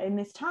Asia in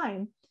this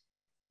time,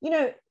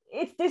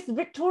 it's this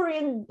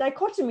Victorian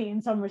dichotomy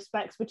in some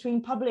respects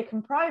between public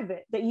and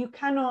private that you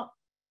cannot,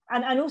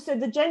 and also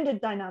the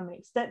gendered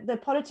dynamics, that the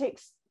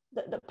politics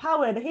the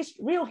power, the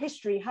real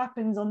history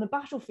happens on the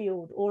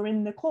battlefield or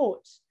in the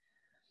court,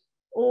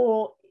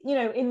 or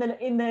in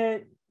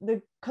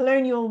the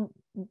colonial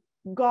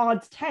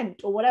guard's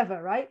tent or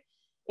whatever, right?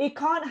 It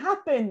can't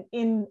happen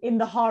in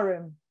the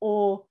harem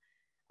or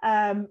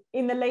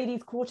in the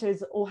ladies'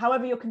 quarters, or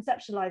however you're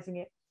conceptualizing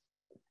it.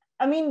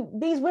 I mean,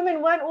 these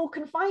women weren't all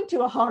confined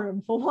to a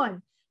harem, for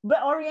one,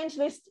 but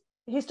Orientalist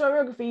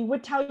historiography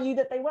would tell you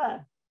that they were,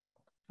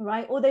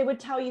 right? Or they would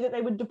tell you that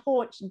they were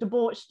debauched,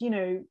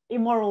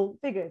 immoral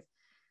figures.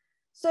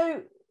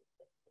 So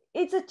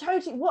it's a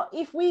totally, what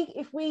if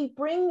we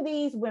bring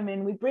these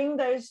women, we bring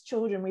those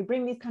children, we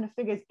bring these kind of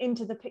figures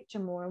into the picture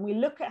more, and we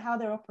look at how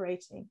they're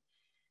operating,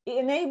 it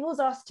enables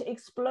us to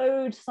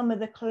explode some of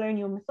the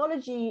colonial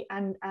mythology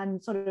and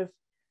sort of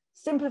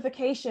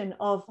simplification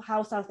of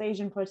how South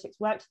Asian politics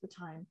worked at the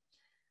time.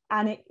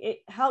 And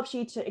it helps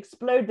you to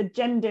explode the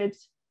gendered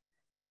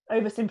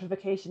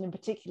oversimplification in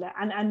particular,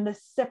 and the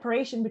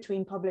separation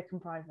between public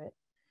and private.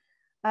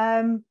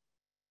 But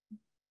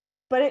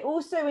it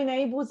also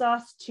enables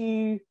us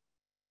to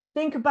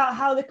think about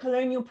how the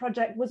colonial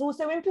project was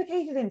also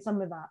implicated in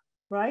some of that,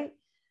 right?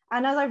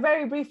 And as I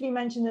very briefly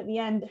mentioned at the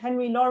end,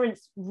 Henry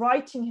Lawrence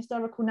writing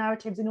historical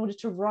narratives in order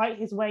to write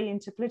his way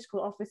into political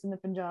office in the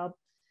Punjab.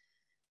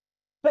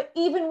 But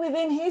even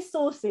within his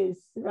sources,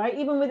 right,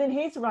 even within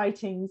his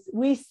writings,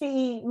 we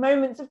see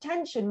moments of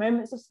tension,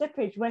 moments of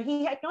slippage, where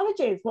he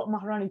acknowledges what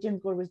Maharani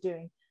Jind Kaur was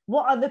doing,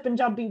 what other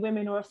Punjabi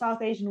women or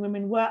South Asian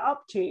women were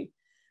up to,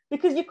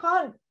 because you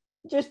can't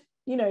just,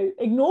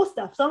 ignore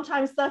stuff.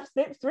 Sometimes stuff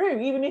slips through,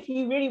 even if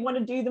you really want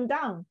to do them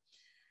down.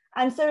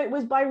 And so it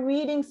was by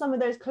reading some of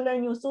those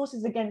colonial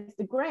sources against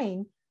the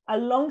grain,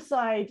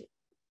 alongside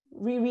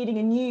rereading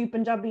anew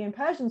Punjabi and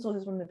Persian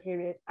sources from the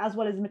period, as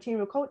well as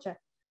material culture,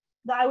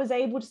 that I was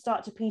able to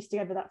start to piece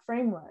together that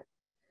framework.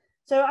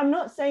 So I'm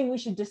not saying we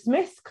should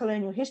dismiss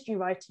colonial history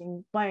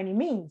writing by any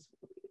means.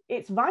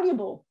 It's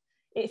valuable,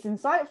 it's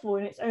insightful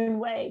in its own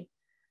way.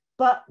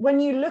 But when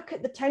you look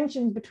at the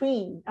tensions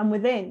between and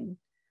within,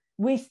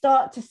 we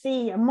start to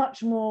see a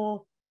much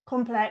more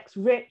complex,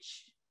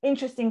 rich,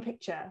 interesting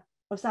picture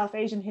of South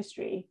Asian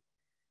history,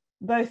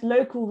 both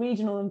local,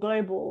 regional, and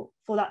global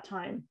for that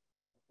time.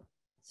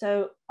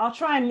 So I'll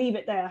try and leave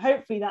it there.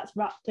 Hopefully that's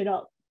wrapped it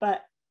up.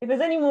 But if there's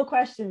any more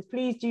questions,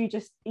 please do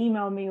just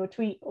email me or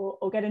tweet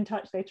or get in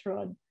touch later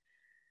on.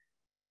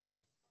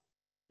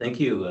 Thank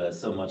you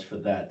so much for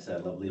that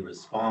lovely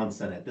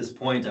response. And at this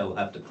point, I will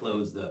have to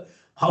close the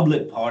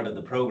public part of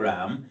the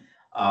program.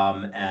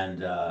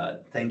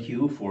 Thank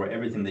you for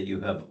everything that you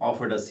have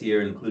offered us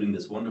here, including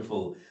this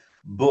wonderful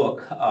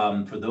book.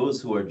 For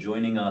those who are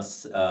joining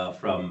us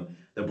from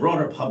the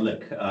broader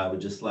public, I would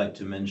just like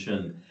to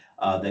mention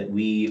that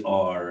we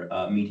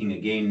are meeting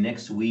again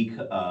next week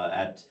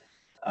at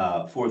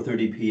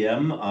 4:30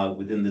 p.m.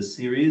 Within this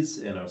series,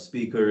 and our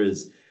speaker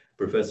is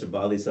Professor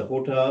Bali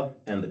Sahota,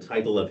 and the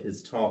title of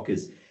his talk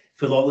is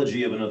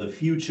Philology of Another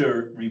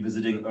Future,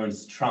 Revisiting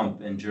Ernst Trump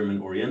and German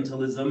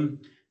Orientalism.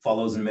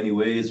 Follows in many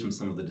ways from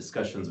some of the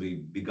discussions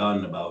we've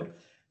begun about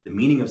the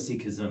meaning of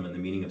Sikhism and the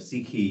meaning of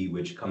Sikhi,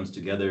 which comes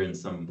together in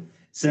some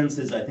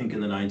senses, I think, in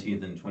the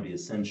 19th and 20th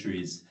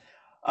centuries.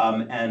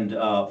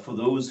 For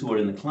those who are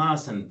in the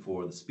class and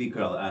for the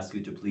speaker, I'll ask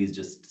you to please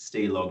just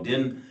stay logged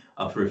in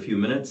for a few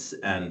minutes.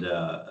 And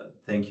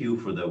thank you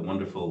for the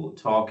wonderful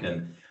talk.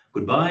 And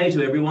goodbye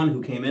to everyone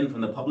who came in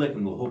from the public,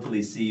 and we'll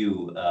hopefully see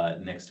you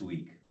next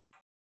week.